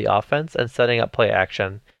part of the offense and setting up play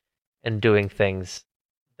action and doing things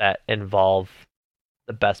that involve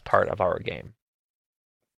the best part of our game.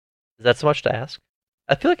 Is that so much to ask?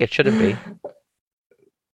 I feel like it shouldn't be.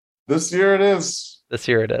 This year it is. This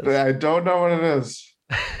year it is. I don't know what it is.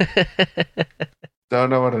 Don't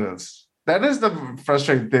know what it is. That is the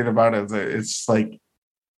frustrating thing about it. It's like,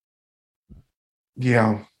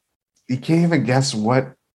 you can't even guess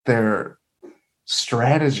what their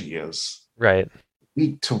strategy is. Right.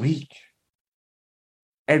 Week to week.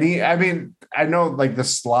 And I know like the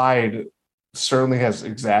slide certainly has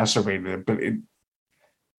exacerbated it, but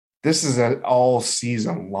this is an all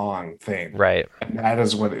season long thing. Right. And that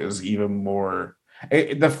is what is even more.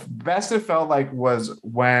 The best it felt like was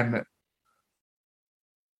when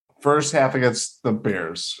first half against the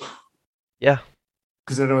Bears. Yeah.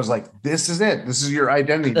 Because then it was like, this is it. This is your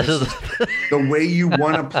identity. This is the way you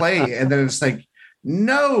want to play. And then it's like,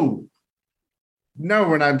 no,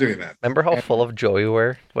 we're not doing that. Remember how full of joy we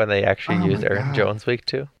were when they actually used Aaron Jones week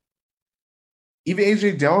 2? Even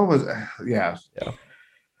AJ Dillon was, yeah.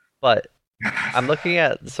 But I'm looking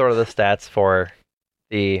at sort of the stats for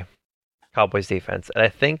the Cowboys defense, and I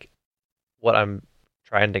think what I'm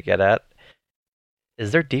trying to get at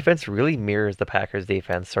is their defense really mirrors the Packers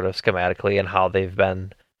defense sort of schematically and how they've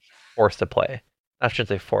been forced to play. I shouldn't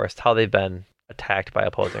say forced, how they've been attacked by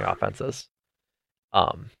opposing offenses.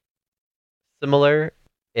 Similar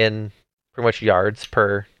in pretty much yards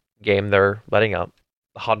per game they're letting up,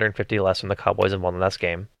 150 less than the Cowboys in one less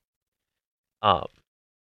game. And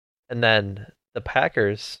then the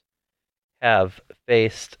Packers have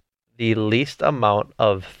faced the least amount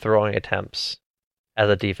of throwing attempts as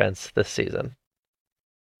a defense this season.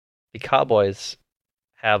 The Cowboys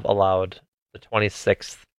have allowed the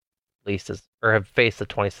 26th least, or have faced the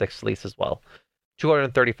 26th least as well.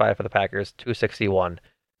 235 for the Packers, 261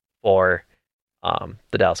 for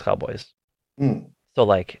the Dallas Cowboys. So,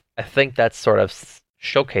 I think that sort of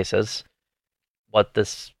showcases what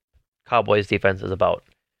this Cowboys defense is about.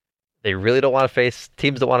 They really don't want to face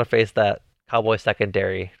teams that want to face that Cowboys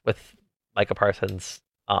secondary with Michael Parsons.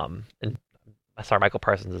 Michael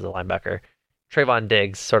Parsons is a linebacker. Trayvon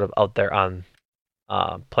Diggs sort of out there on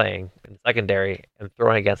playing in secondary and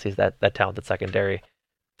throwing against that talented secondary.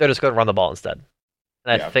 They're just going to run the ball instead.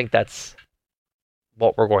 And I think that's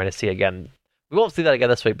what we're going to see again. We won't see that again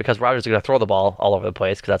this week because Rodgers is going to throw the ball all over the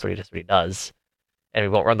place because that's what he does. And we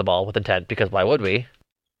won't run the ball with intent because why would we?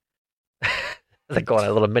 Like going on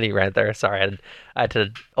a little mini rant there. Sorry, I had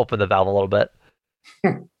to open the valve a little bit.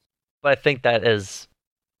 But I think that is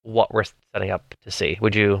what we're setting up to see.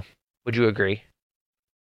 Would you agree?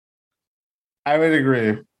 I would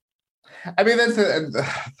agree. I mean, that's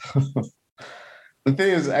the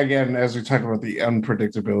thing is, again, as we talk about the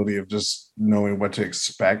unpredictability of just knowing what to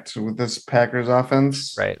expect with this Packers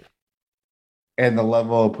offense. Right. And the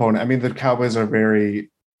level of opponent. I mean, the Cowboys are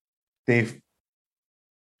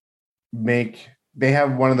they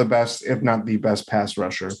have one of the best, if not the best, pass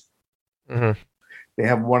rusher. Mm-hmm. They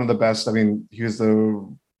have one of the best. I mean, he was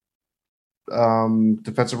the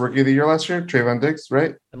defensive rookie of the year last year, Trayvon Diggs,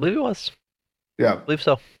 right? I believe it was. Yeah. I believe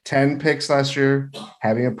so. 10 picks last year,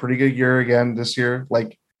 having a pretty good year again this year.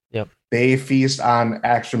 They feast on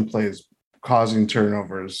action plays, causing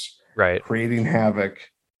turnovers, right, creating havoc.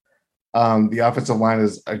 The offensive line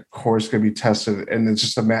is, of course, going to be tested, and it's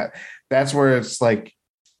just that's where it's like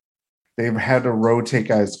they've had to rotate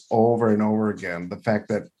guys over and over again. The fact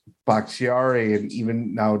that Bakhtiari and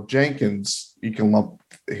even now Jenkins, you can lump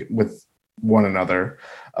with one another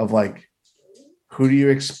of who do you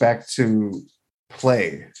expect to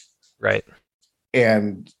play? Right.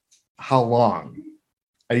 And how long?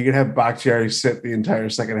 Are you gonna have Bakhtiari sit the entire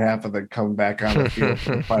second half and then come back on the field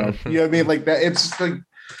for the final? You know what I mean? Like that. It's just like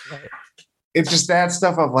it's just that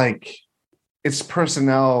stuff of like it's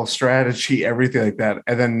personnel, strategy, everything like that.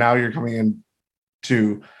 And then now you're coming in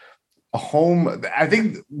to a home. I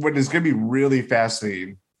think what is going to be really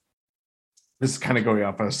fascinating. This is kind of going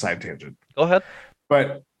off on a side tangent. Go ahead.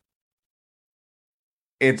 But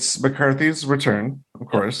it's McCarthy's return, of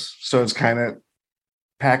course. So it's kind of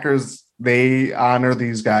Packers. They honor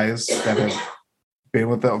these guys that have been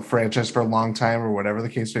with the franchise for a long time or whatever the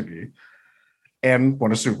case may be and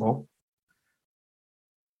won a Super Bowl.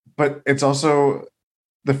 But it's also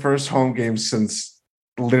the first home game since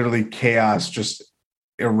literally chaos just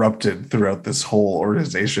erupted throughout this whole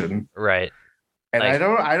organization. Right. And like,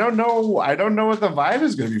 I don't know what the vibe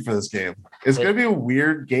is going to be for this game. It's going to be a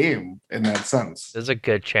weird game in that sense. There's a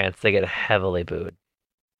good chance they get heavily booed.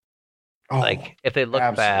 Oh, like if they look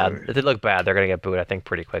bad, they're going to get booed, I think,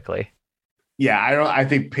 pretty quickly. Yeah, I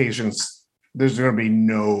think patience. There's going to be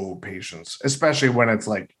no patience, especially when it's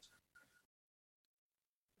like,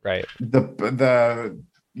 right.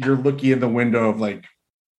 You're looking in the window of like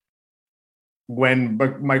when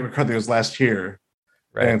Mike McCarthy was last here,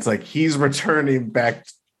 right. And it's like he's returning back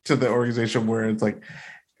to the organization where it's like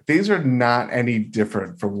things are not any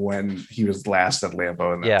different from when he was last at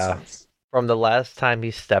Lambeau in that sense. From the last time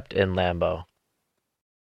he stepped in Lambeau,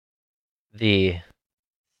 the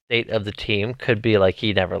state of the team could be like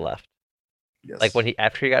he never left. Yes. Like when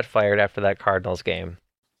after he got fired after that Cardinals game,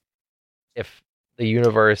 if the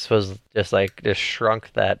universe was just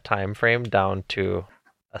shrunk that time frame down to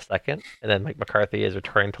a second, and then Mike McCarthy is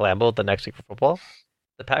returning to Lambeau the next week for football,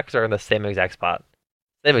 the Packers are in the same exact spot,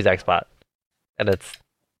 and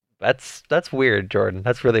that's weird, Jordan.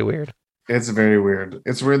 That's really weird. It's very weird.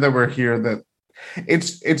 It's weird that we're here.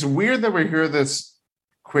 It's weird that we're here this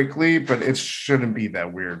quickly, but it shouldn't be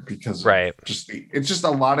that weird because it's just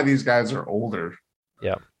a lot of these guys are older.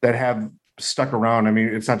 Yeah, that have stuck around. I mean,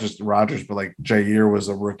 it's not just Rodgers, but like Jair was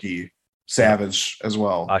a rookie, Savage as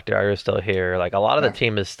well. Bakhtiari is still here. Like a lot of the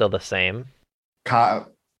team is still the same.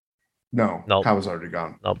 Nope. Cobb was already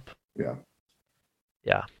gone. Nope.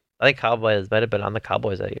 Yeah. I think Cowboy might have been on the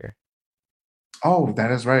Cowboys that year. Oh,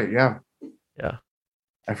 that is right. Yeah. Yeah.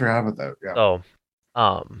 I forgot about that. Yeah. So,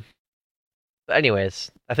 but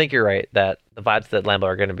anyways, I think you're right that the vibes at Lambeau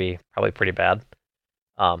are going to be probably pretty bad.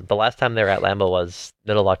 The last time they were at Lambeau was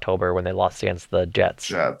middle of October when they lost against the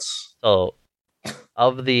Jets. So,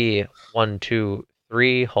 of the 1, 2,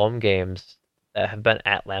 3 home games that have been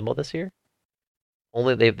at Lambeau this year,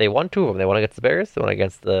 only they won 2 of them. They won against the Bears, they won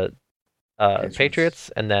against the Patriots,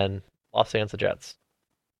 and then lost against the Jets.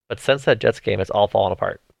 But since that Jets game, it's all fallen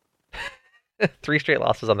apart. 3 straight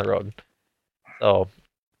losses on the road. So,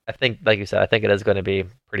 I think, like you said, I think it is going to be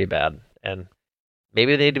pretty bad. And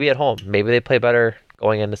maybe they need to be at home. Maybe they play better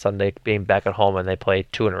going into Sunday, being back at home, and they play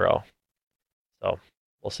 2 in a row. So,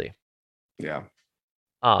 we'll see. Yeah.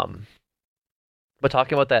 But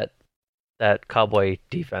talking about that Cowboy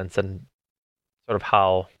defense and sort of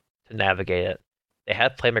how to navigate it, they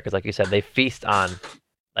have playmakers, like you said. They feast on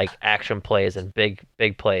like action plays and big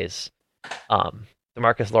plays.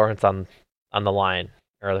 DeMarcus Lawrence on the line,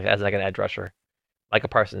 or like as like an edge rusher. Micah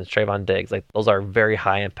Parsons, Trayvon Diggs, like those are very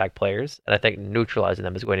high impact players, and I think neutralizing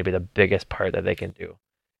them is going to be the biggest part that they can do.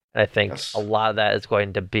 And I think a lot of that is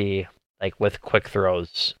going to be like with quick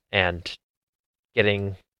throws and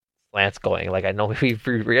getting slants going. Like I know we've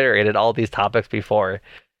reiterated all these topics before,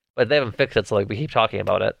 but they haven't fixed it, so like we keep talking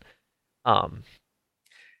about it.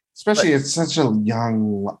 Especially it's such a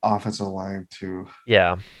young offensive line too.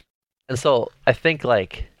 Yeah, and so I think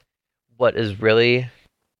like what is really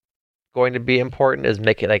going to be important is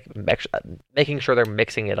making sure they're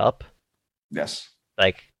mixing it up. Yes.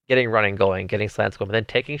 Like getting running going, getting slants going, but then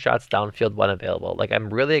taking shots downfield when available. Like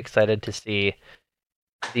I'm really excited to see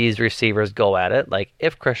these receivers go at it. Like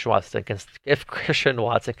if Christian Watson can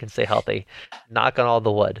stay healthy, knock on all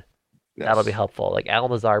the wood. Yes. That'll be helpful. Like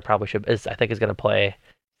Alan Lazard probably I think is going to play.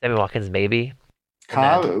 Sammy Watkins maybe.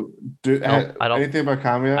 Cobb? Anything about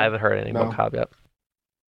Cobb yet? I haven't heard anything about Cobb yet.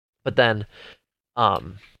 But then,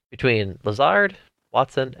 between Lazard,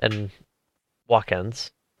 Watson, and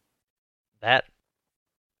Watkins, they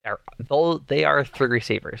are 3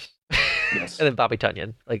 receivers. Yes. And then Bobby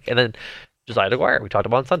Tunyon, and then Josiah DeGuire. We talked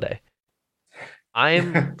about on Sunday.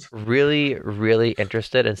 I'm really, really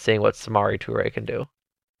interested in seeing what Samori Toure can do.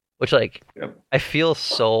 Which, I feel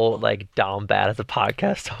so, down bad as a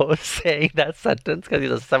podcast host saying that sentence because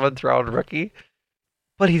he's a 7th round rookie.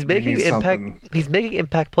 But he's making impact. He's making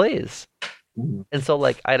impact plays. Mm-hmm. And so,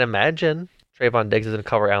 I'd imagine Trayvon Diggs is going to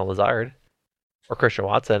cover Alan Lazard. or Christian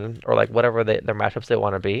Watson or like whatever their matchups they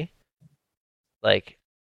want to be. Like,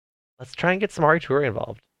 let's try and get some Amari Toure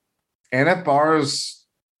involved. And if Barr's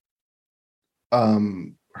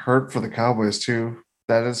hurt for the Cowboys too,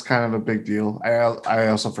 that is kind of a big deal. I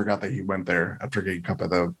also forgot that he went there after getting cut by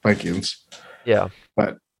the Vikings. Yeah.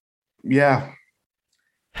 But yeah.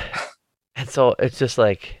 And so it's just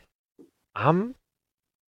like I'm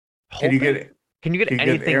hoping, can you get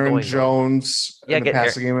anything Aaron going Jones in the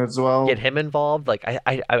passing game as well? Get him involved. Like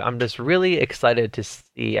I'm just really excited to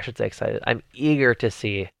see. I should say excited. I'm eager to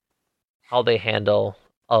see how they handle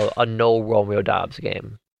a no Romeo Doubs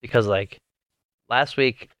game, because like last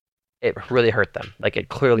week it really hurt them. Like it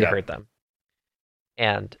clearly hurt them.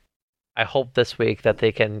 And I hope this week that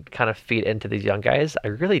they can kind of feed into these young guys. I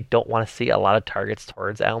really don't want to see a lot of targets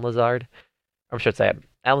towards Alan Lazard. I should say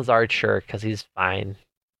Alan Lazard, sure, because he's fine.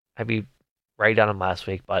 I'd be right on him last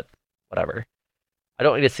week, but whatever. I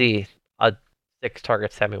don't need to see a 6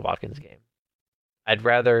 target Sammy Watkins game. I'd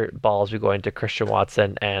rather balls be going to Christian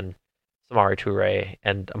Watson and Samari Toure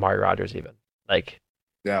and Amari Rodgers even. Like,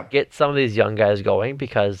 get some of these young guys going,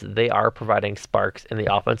 because they are providing sparks in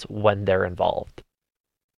the offense when they're involved.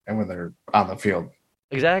 And when they're on the field.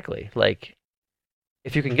 Exactly. Like,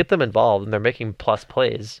 if you can get them involved and they're making plus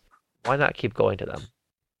plays, why not keep going to them?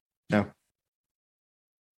 No.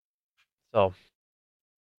 So,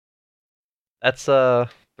 that's the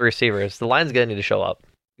receivers. The line's going to need to show up.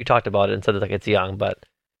 You talked about it and said that like it's young, but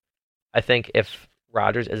I think if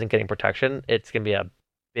Rodgers isn't getting protection, it's going to be a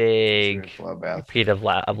big repeat of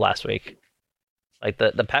last week. Like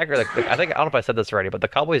the Packers, I don't know if I said this already, but the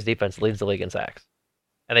Cowboys defense leads the league in sacks.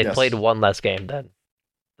 And they played one less game than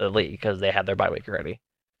the league because they had their bye week already.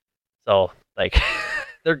 So, like,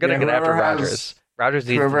 they're going to get after Rodgers. Rodgers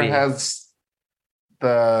needs to be... Whoever has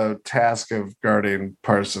the task of guarding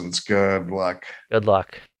Parsons, good luck. Good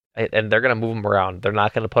luck. And they're going to move him around. They're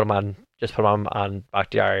not going to put him on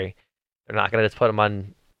Bakhtiari. They're not going to just put him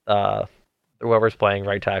on whoever's playing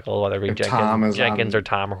right tackle, whether it be Jenkins or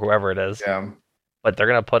Tom or whoever it is. Yeah. But they're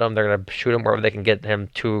going to put him, they're going to shoot him wherever they can get him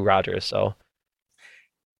to Rodgers. So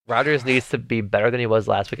Rodgers needs to be better than he was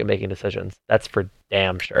last week at making decisions. That's for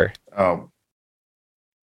damn sure. Oh.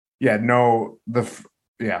 Yeah, no,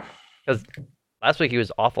 because last week he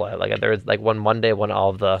was awful at it. Like, there was like one Monday when all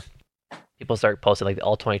of the people started posting like the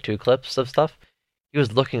all 22 clips of stuff. He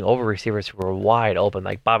was looking over receivers who were wide open,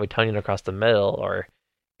 like Bobby Tunyon across the middle or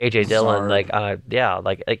AJ Dillon, like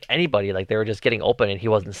anybody, like they were just getting open and he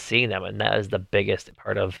wasn't seeing them, and that is the biggest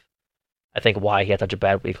part of, I think, why he had such a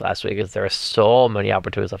bad week last week, is there are so many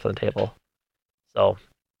opportunities left on the table. So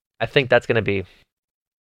I think that's going to be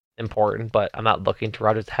important, but I'm not looking to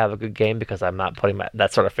Rodgers to have a good game because I'm not putting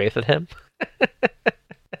that sort of faith in him.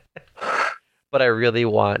 But I really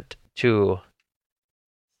want to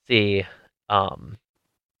see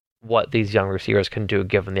what these young receivers can do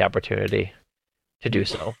given the opportunity to do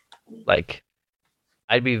so. Like,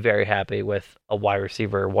 I'd be very happy with a wide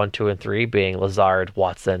receiver 1, 2, and 3 being Lazard,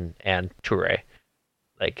 Watson, and Toure.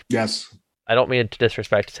 Like, yes, I don't mean to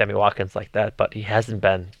disrespect Sammy Watkins like that, but he hasn't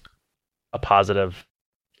been a positive.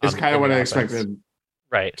 It's kind of what I expected.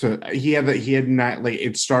 Right. He had not, like,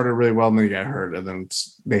 it started really well and then he got hurt, and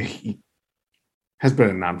then he has been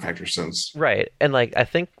a non-factor since. Right. And like, I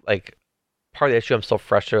think like part of the issue I'm so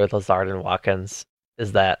frustrated with Lazard and Watkins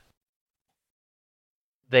is that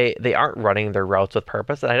they aren't running their routes with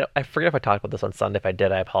purpose. And I forget if I talked about this on Sunday. If I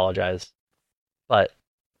did, I apologize. But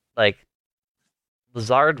like,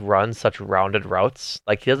 Lazard runs such rounded routes.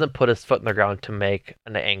 Like, he doesn't put his foot in the ground to make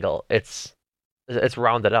an angle. It's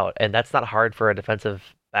rounded out, and that's not hard for a defensive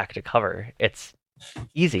back to cover. It's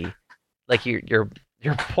easy. Like, your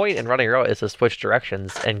point in running a route is to switch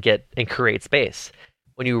directions and create space.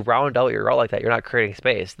 When you round out your route like that, you're not creating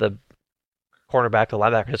space. The cornerback, the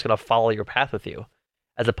linebacker are just going to follow your path with you,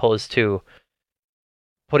 as opposed to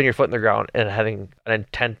putting your foot in the ground and having an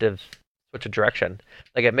intentive switch of direction.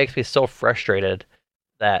 Like, it makes me so frustrated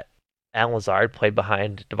that Alan Lazard played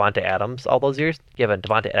behind Devontae Adams all those years, given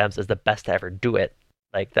Devontae Adams is the best to ever do it.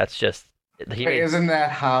 Like, that's just... Isn't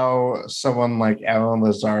that how someone like Alan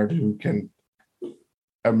Lazard, who can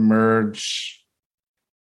emerge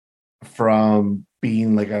from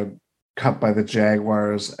being like a cut by the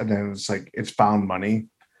Jaguars, and then it's like it's found money?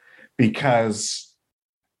 Because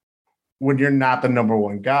when you're not the number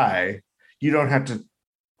one guy, you don't have to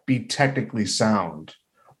be technically sound,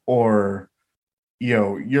 or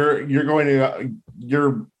you're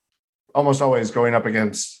almost always going up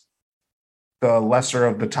against the lesser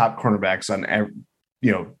of the top cornerbacks on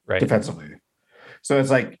right. defensively. So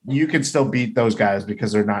it's like you can still beat those guys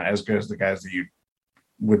because they're not as good as the guys that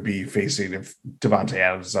would be facing if Devontae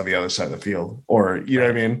Adams is on the other side of the field, or you know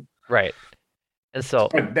what I mean? Right. And so,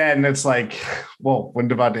 but then it's like, well, when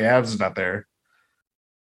Devontae Adams is not there,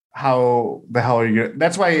 how the hell are you gonna,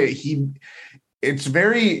 that's why it's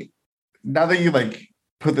very, now that you like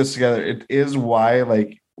put this together, it is why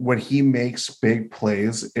like when he makes big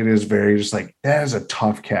plays, it is very just like, that is a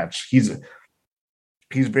tough catch. He's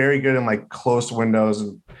very good in like close windows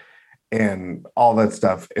and all that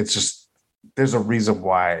stuff. It's just, there's a reason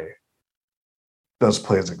why those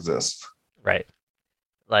plays exist. Right.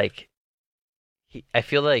 Like, I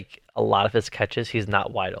feel like a lot of his catches, he's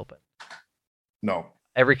not wide open. No.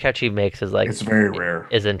 Every catch he makes is like, it's very rare,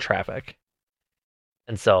 is in traffic.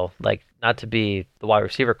 And so, like, not to be the wide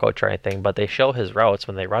receiver coach or anything, but they show his routes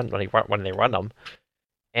when they run them,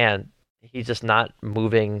 and he's just not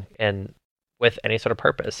moving and with any sort of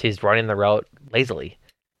purpose. He's running the route lazily,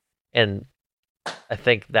 and I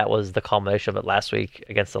think that was the culmination of it last week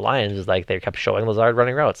against the Lions. Is like they kept showing Lazard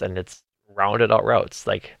running routes, and it's rounded out routes.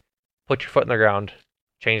 Like, put your foot in the ground,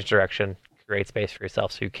 change direction, create space for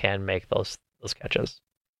yourself so you can make those catches.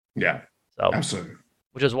 Yeah, so absolutely.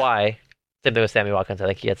 Which is why, same thing with Sammy Watkins. I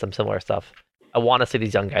think he had some similar stuff. I want to see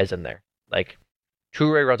these young guys in there, like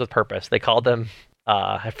true Ray runs with purpose. They called him.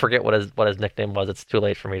 I forget what his nickname was. It's too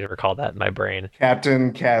late for me to recall that in my brain.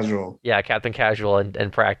 Captain Casual. Yeah, Captain Casual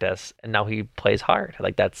in practice, and now he plays hard.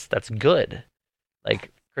 Like that's good.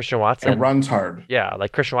 Like Christian Watson and runs hard. Yeah,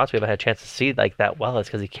 like Christian Watson, we haven't had a chance to see like that well. It's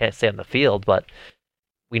because he can't stay on the field, but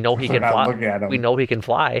we know he can fly. We know he can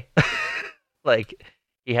fly. Like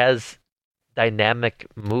he has dynamic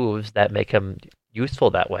moves that make him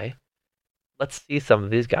useful that way. Let's see some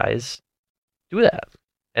of these guys do that,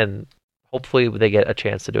 and hopefully they get a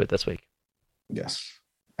chance to do it this week. Yes,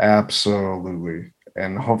 absolutely.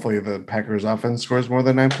 And hopefully the Packers offense scores more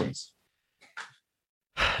than 9 points.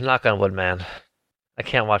 Knock on wood, man. I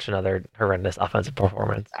can't watch another horrendous offensive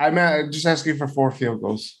performance. I'm just asking for 4 field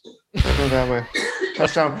goals. Go that way.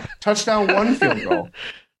 Touchdown, 1 field goal.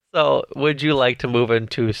 So, would you like to move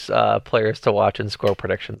into players to watch and score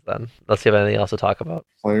predictions then? Let's see if anything else to talk about.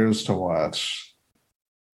 Players to watch.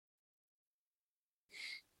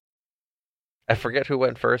 I forget who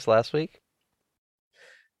went first last week.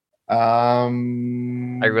 I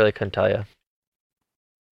really couldn't tell you.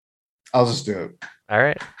 I'll just do it. All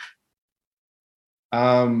right.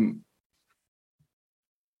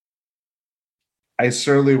 I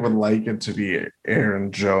certainly would like it to be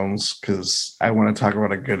Aaron Jones because I want to talk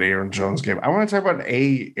about a good Aaron Jones game. I want to talk about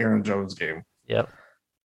a Aaron Jones game. Yep.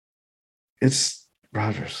 It's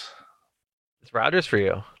Rodgers. It's Rodgers for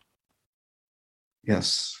you.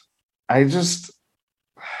 Yes. I just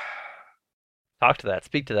talk to that.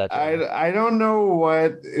 Speak to that. I don't know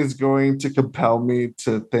what is going to compel me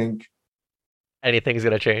to think anything's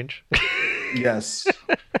going to change. Yes.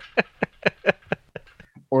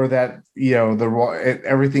 Or that,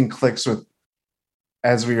 everything clicks with,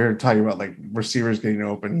 as we were talking about, like receivers getting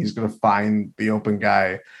open. He's going to find the open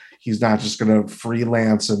guy. He's not just going to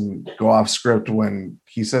freelance and go off script when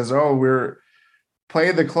he says, "Oh, we're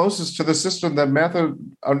playing the closest to the system that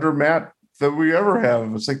under Matt that we ever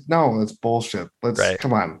have." It's like, no, that's bullshit.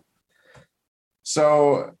 Come on.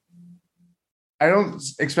 So I don't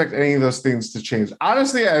expect any of those things to change.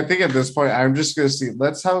 Honestly, I think at this point, I'm just going to see.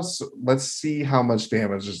 Let's see how much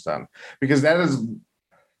damage is done, because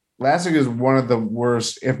last week is one of the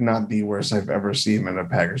worst, if not the worst, I've ever seen him in a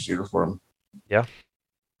Packers uniform. Yeah.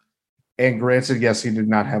 And granted, yes, he did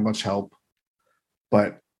not have much help,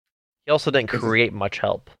 but he also didn't create much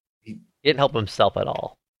help. He didn't help himself at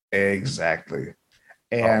all. Exactly.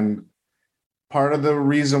 And part of the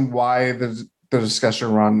reason why the discussion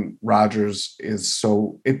around Rodgers is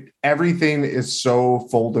everything is so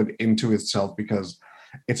folded into itself, because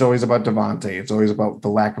it's always about Devontae. It's always about the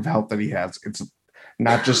lack of help that he has. It's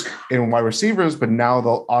not just in wide receivers, but now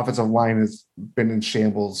the offensive line has been in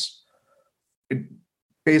shambles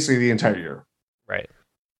basically the entire year. Right.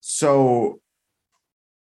 So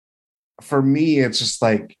for me, it's just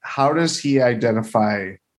like, how does he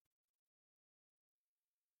identify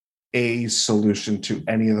a solution to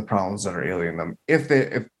any of the problems that are alienating them, if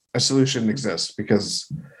a solution exists?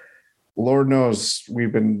 Because Lord knows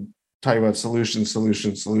we've been talking about solutions,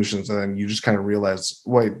 and then you just kind of realize,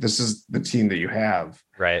 wait, this is the team that you have.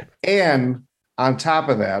 Right. And on top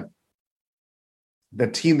of that, the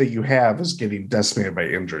team that you have is getting decimated by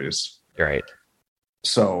injuries. Right.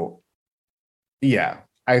 So, yeah,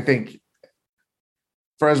 I think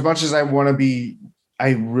for as much as I really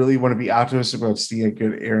want to be optimistic about seeing a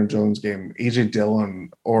good Aaron Jones game, AJ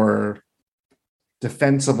Dillon, or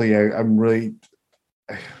defensively, I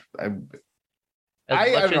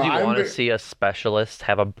As much as you want to see a specialist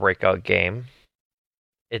have a breakout game,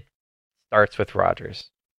 it starts with Rodgers.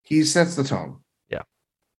 He sets the tone. Yeah.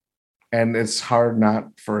 And it's hard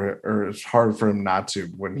for him not to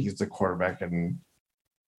when he's the quarterback and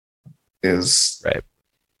is right.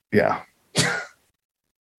 Yeah.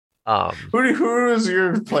 Who is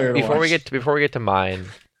your player? Before we get to mine,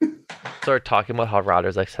 start talking about how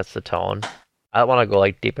Rodgers like sets the tone. I don't want to go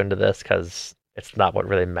like deep into this because it's not what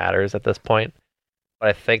really matters at this point. But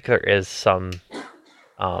I think there is some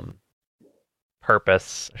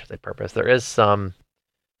purpose. I should say purpose. There is some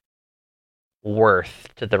worth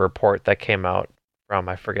to the report that came out from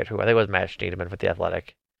I forget who. I think it was Matt Schneedeman with The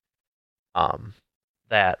Athletic.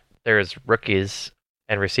 That there's rookies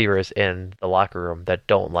and receivers in the locker room that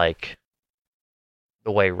don't like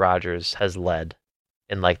the way Rodgers has led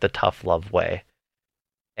in like the tough love way,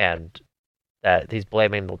 and that he's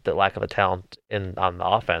blaming the lack of the talent on the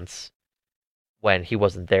offense when he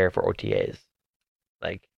wasn't there for OTAs.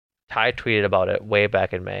 Like Ty tweeted about it way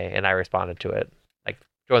back in May, and I responded to it. Like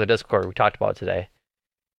join the Discord, we talked about it today.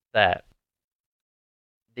 That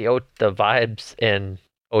the vibes in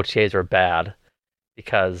OTAs were bad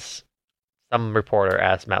because some reporter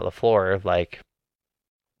asked Matt LaFleur, like,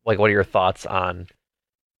 what are your thoughts on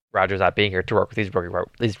Rodgers not being here to work with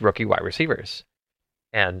these rookie wide receivers?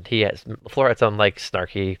 And LaFleur had some like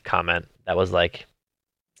snarky comment that was like,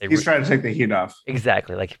 he's trying to take the heat off.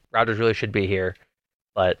 Exactly, like Rodgers really should be here,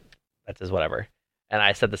 but that's just whatever. And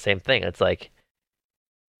I said the same thing. It's like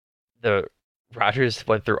the Rodgers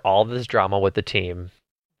went through all this drama with the team,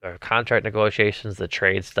 the contract negotiations, the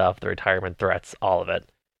trade stuff, the retirement threats, all of it.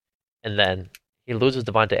 And then he loses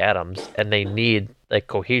Devontae Adams, and they need like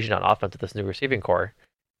cohesion on offense with this new receiving core,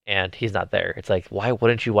 and he's not there. It's like, why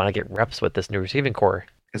wouldn't you want to get reps with this new receiving core?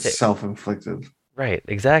 It's self-inflicted. Right,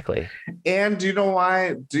 exactly. And do you know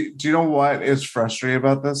why? Do you know what is frustrating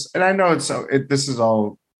about this? And I know this is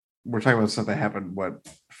all, we're talking about stuff that happened,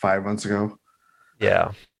 5 months ago?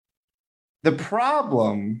 Yeah. The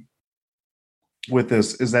problem with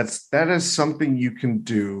this is that is something you can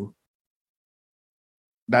do,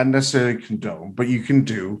 not necessarily condone, but you can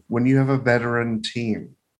do when you have a veteran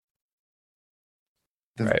team.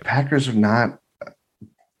 The Packers are not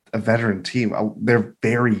a veteran team. They're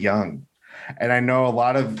very young. And I know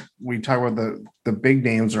we talk about the big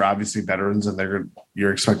names are obviously veterans, and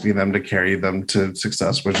you're expecting them to carry them to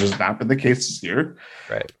success, which has not been the case this year.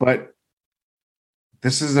 Right. But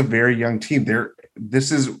this is a very young team.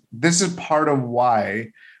 This is part of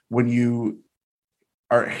why when you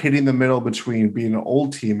are hitting the middle between being an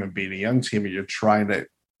old team and being a young team, and you're trying to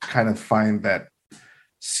kind of find that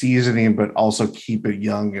seasoning, but also keep it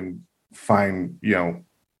young and find,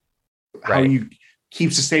 how you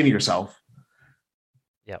keep sustaining yourself.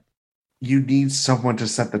 Yep. You need someone to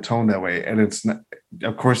set the tone that way. And it's not,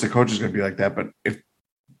 of course, the coach is going to be like that, but if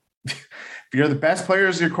you're the best player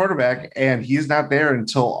as your quarterback and he's not there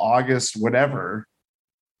until August, whatever.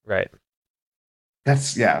 Right.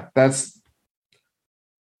 It's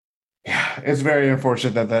very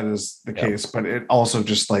unfortunate that is the case, but it also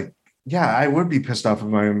just like, I would be pissed off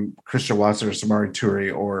if I'm Christian Watson or Samari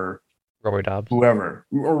Toure or Romeo Dobbs, whoever,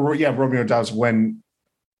 Romeo Dobbs. When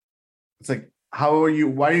it's like, why are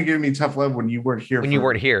you giving me tough love when you weren't here? You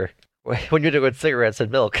weren't here. When you had to go get cigarettes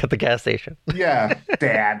and milk at the gas station. Yeah,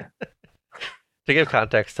 Dad. To give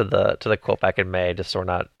context to the quote back in May, just so we're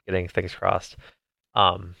not getting things crossed,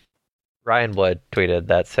 Ryan Wood tweeted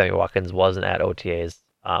that Sammy Watkins wasn't at OTAs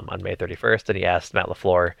on May 31st, and he asked Matt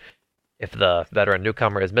LaFleur if the veteran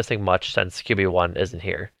newcomer is missing much since QB1 isn't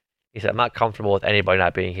here. He said, "I'm not comfortable with anybody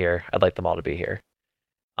not being here. I'd like them all to be here."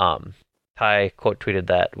 Ty quote tweeted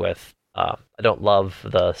that with, "I don't love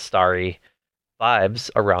the starry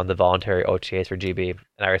vibes around the voluntary OTAs for GB,"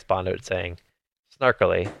 and I responded saying,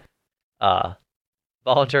 snarkily,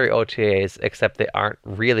 "Voluntary OTAs, except they aren't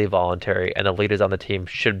really voluntary, and the leaders on the team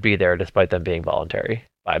should be there despite them being voluntary.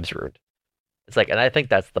 Vibes rude." It's like, and I think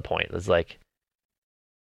that's the point. It's like,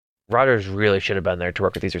 Rodgers really should have been there to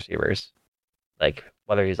work with these receivers. Like,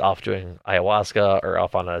 whether he's off doing ayahuasca or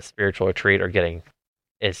off on a spiritual retreat or getting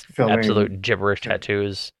his absolute gibberish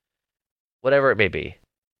tattoos, whatever it may be.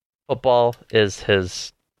 Football is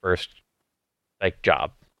his first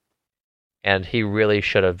job. And he really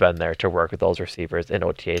should have been there to work with those receivers in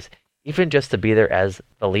OTAs, even just to be there as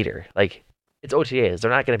the leader. Like, it's OTAs.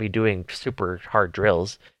 They're not going to be doing super hard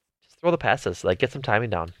drills. Just throw the passes. Like, get some timing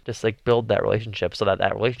down. Just, build that relationship so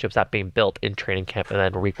that relationship's not being built in training camp and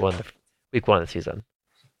then week one of the season.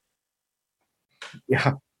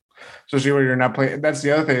 Yeah. Especially when you're not playing. That's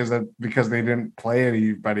the other thing, is that because they didn't play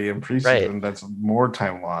anybody in preseason, that's more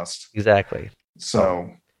time lost. Exactly.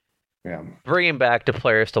 So Yeah. Bringing back to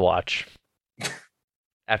players to watch.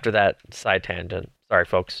 After that side tangent. Sorry,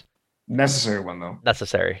 folks. Necessary one, though.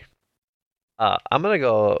 Necessary. I'm going to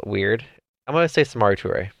go weird. I'm going to say Samari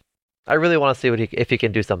Toure. I really want to see if he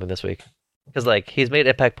can do something this week. Because, like, he's made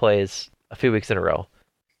impact plays a few weeks in a row.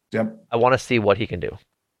 Yep. I want to see what he can do.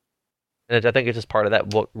 And I think it's just part of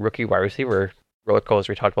that rookie wide receiver roller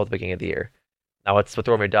coaster we talked about at the beginning of the year. Now it's with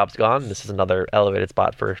Romeo Doubs gone. This is another elevated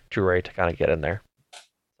spot for Toure to kind of get in there.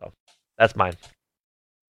 So that's mine.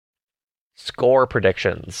 Score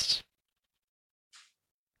predictions.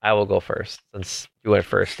 I will go first since you went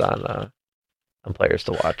first on players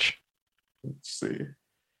to watch. Let's see.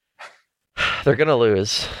 They're gonna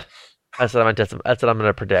lose. That's what I'm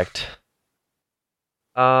gonna predict.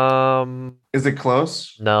 Is it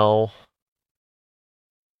close? No.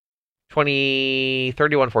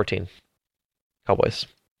 31-14. Cowboys.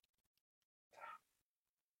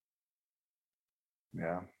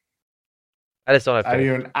 Yeah. I just don't have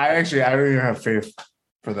faith. I don't even have faith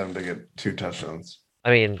for them to get 2 touchdowns.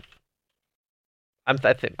 I mean, I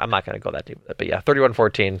think I'm not going to go that deep with it, but yeah,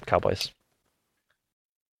 31-14 Cowboys.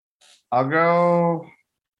 I'll go.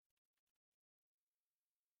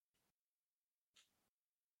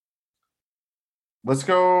 Let's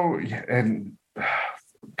go. And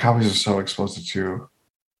Cowboys are so explosive too.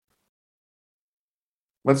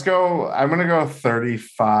 Let's go. I'm going to go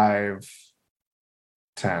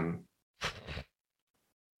 35-10.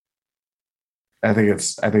 I think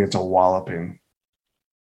it's a walloping.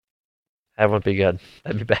 That wouldn't be good.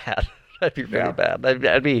 That'd be bad. That'd be really bad.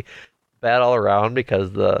 That'd be bad all around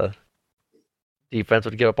because the defense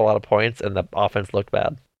would give up a lot of points and the offense looked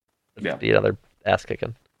bad. It'd be another ass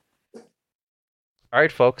kicking. All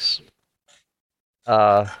right, folks.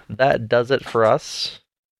 That does it for us.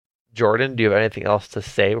 Jordan, do you have anything else to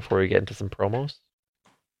say before we get into some promos?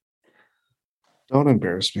 Don't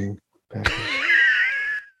embarrass me, Patrick.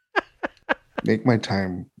 Make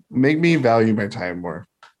me value my time more.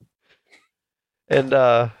 And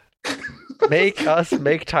make us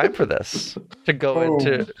make time for this to go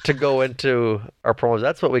into our promos.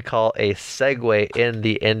 That's what we call a segue in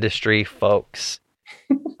the industry, folks.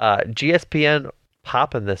 GSPN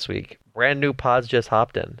popping this week. Brand new pods just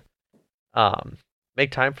hopped in.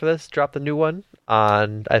 Make time for this. Drop the new one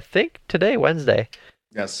on, I think, today, Wednesday.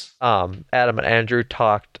 Yes. Adam and Andrew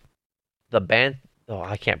talked I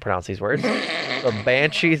can't pronounce these words. The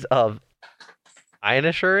Banshees of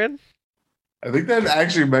Inisherin. I think that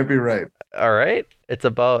actually might be right. All right. It's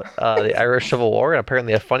about the Irish Civil War and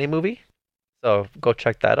apparently a funny movie. So go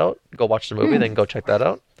check that out. Go watch the movie, then go check that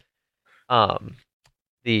out.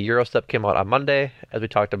 The Eurostep came out on Monday, as we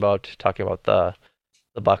talking about the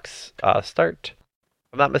Bucks start.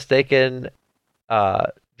 If I'm not mistaken,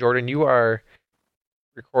 Jordan, you are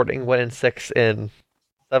recording 1-6 in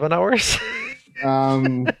 7 hours?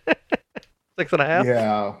 6.5?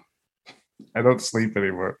 Yeah. I don't sleep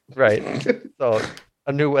anymore. Right. So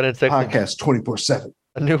a new 1-6 podcast 24/7.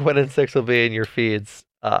 A new 1-6 will be in your feeds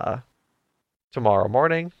tomorrow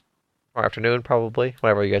morning or afternoon, probably,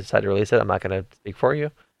 whenever you guys decide to release it. I'm not going to speak for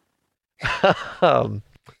you. But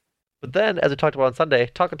then, as we talked about on Sunday,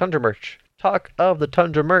 Talk of Tundra merch. Talk of the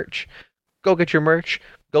Tundra merch. Go get your merch.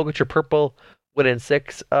 Go get your purple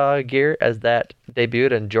 1-6 gear as that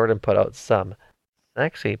debuted, and Jordan put out some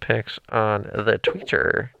sexy pics on the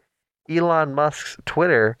Twitter. Elon Musk's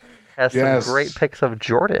Twitter has some great pics of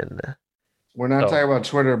Jordan. We're not talking about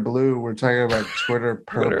Twitter blue. We're talking about Twitter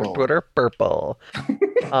purple. Twitter purple.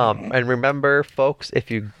 And remember, folks, if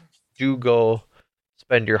you do go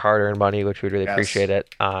spend your hard-earned money, which we'd really appreciate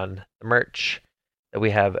it, on the merch that we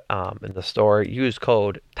have in the store, use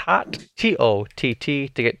code TOTT, T-O-T-T,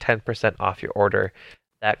 to get 10% off your order.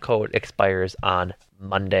 That code expires on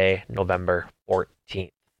Monday, November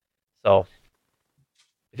 14th. So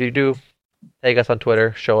if you do, tag us on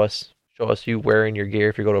Twitter, show us you wearing your gear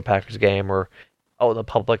if you go to a Packers game or out in the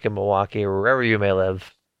public in Milwaukee or wherever you may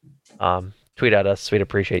live. Tweet at us. We'd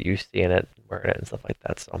appreciate you seeing it, wearing it, and stuff like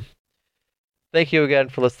that. So thank you again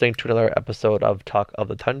for listening to another episode of Talk of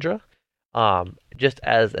the Tundra. Just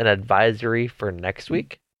as an advisory for next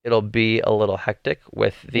week, it'll be a little hectic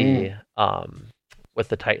with the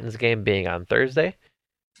Titans game being on Thursday.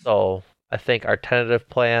 So I think our tentative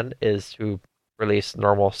plan is to release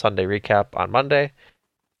normal Sunday recap on Monday.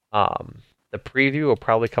 The preview will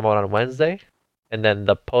probably come out on Wednesday, and then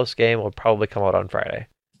the post game will probably come out on Friday.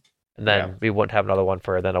 And then we won't have another one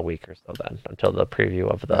for then a week or so then until the preview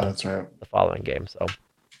of the following game. So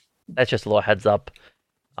that's just a little heads up.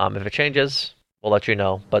 If it changes, we'll let you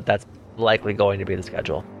know, but that's likely going to be the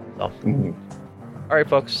schedule. So, All right,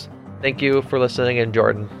 folks. Thank you for listening, and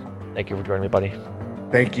Jordan, thank you for joining me, buddy.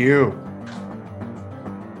 Thank you.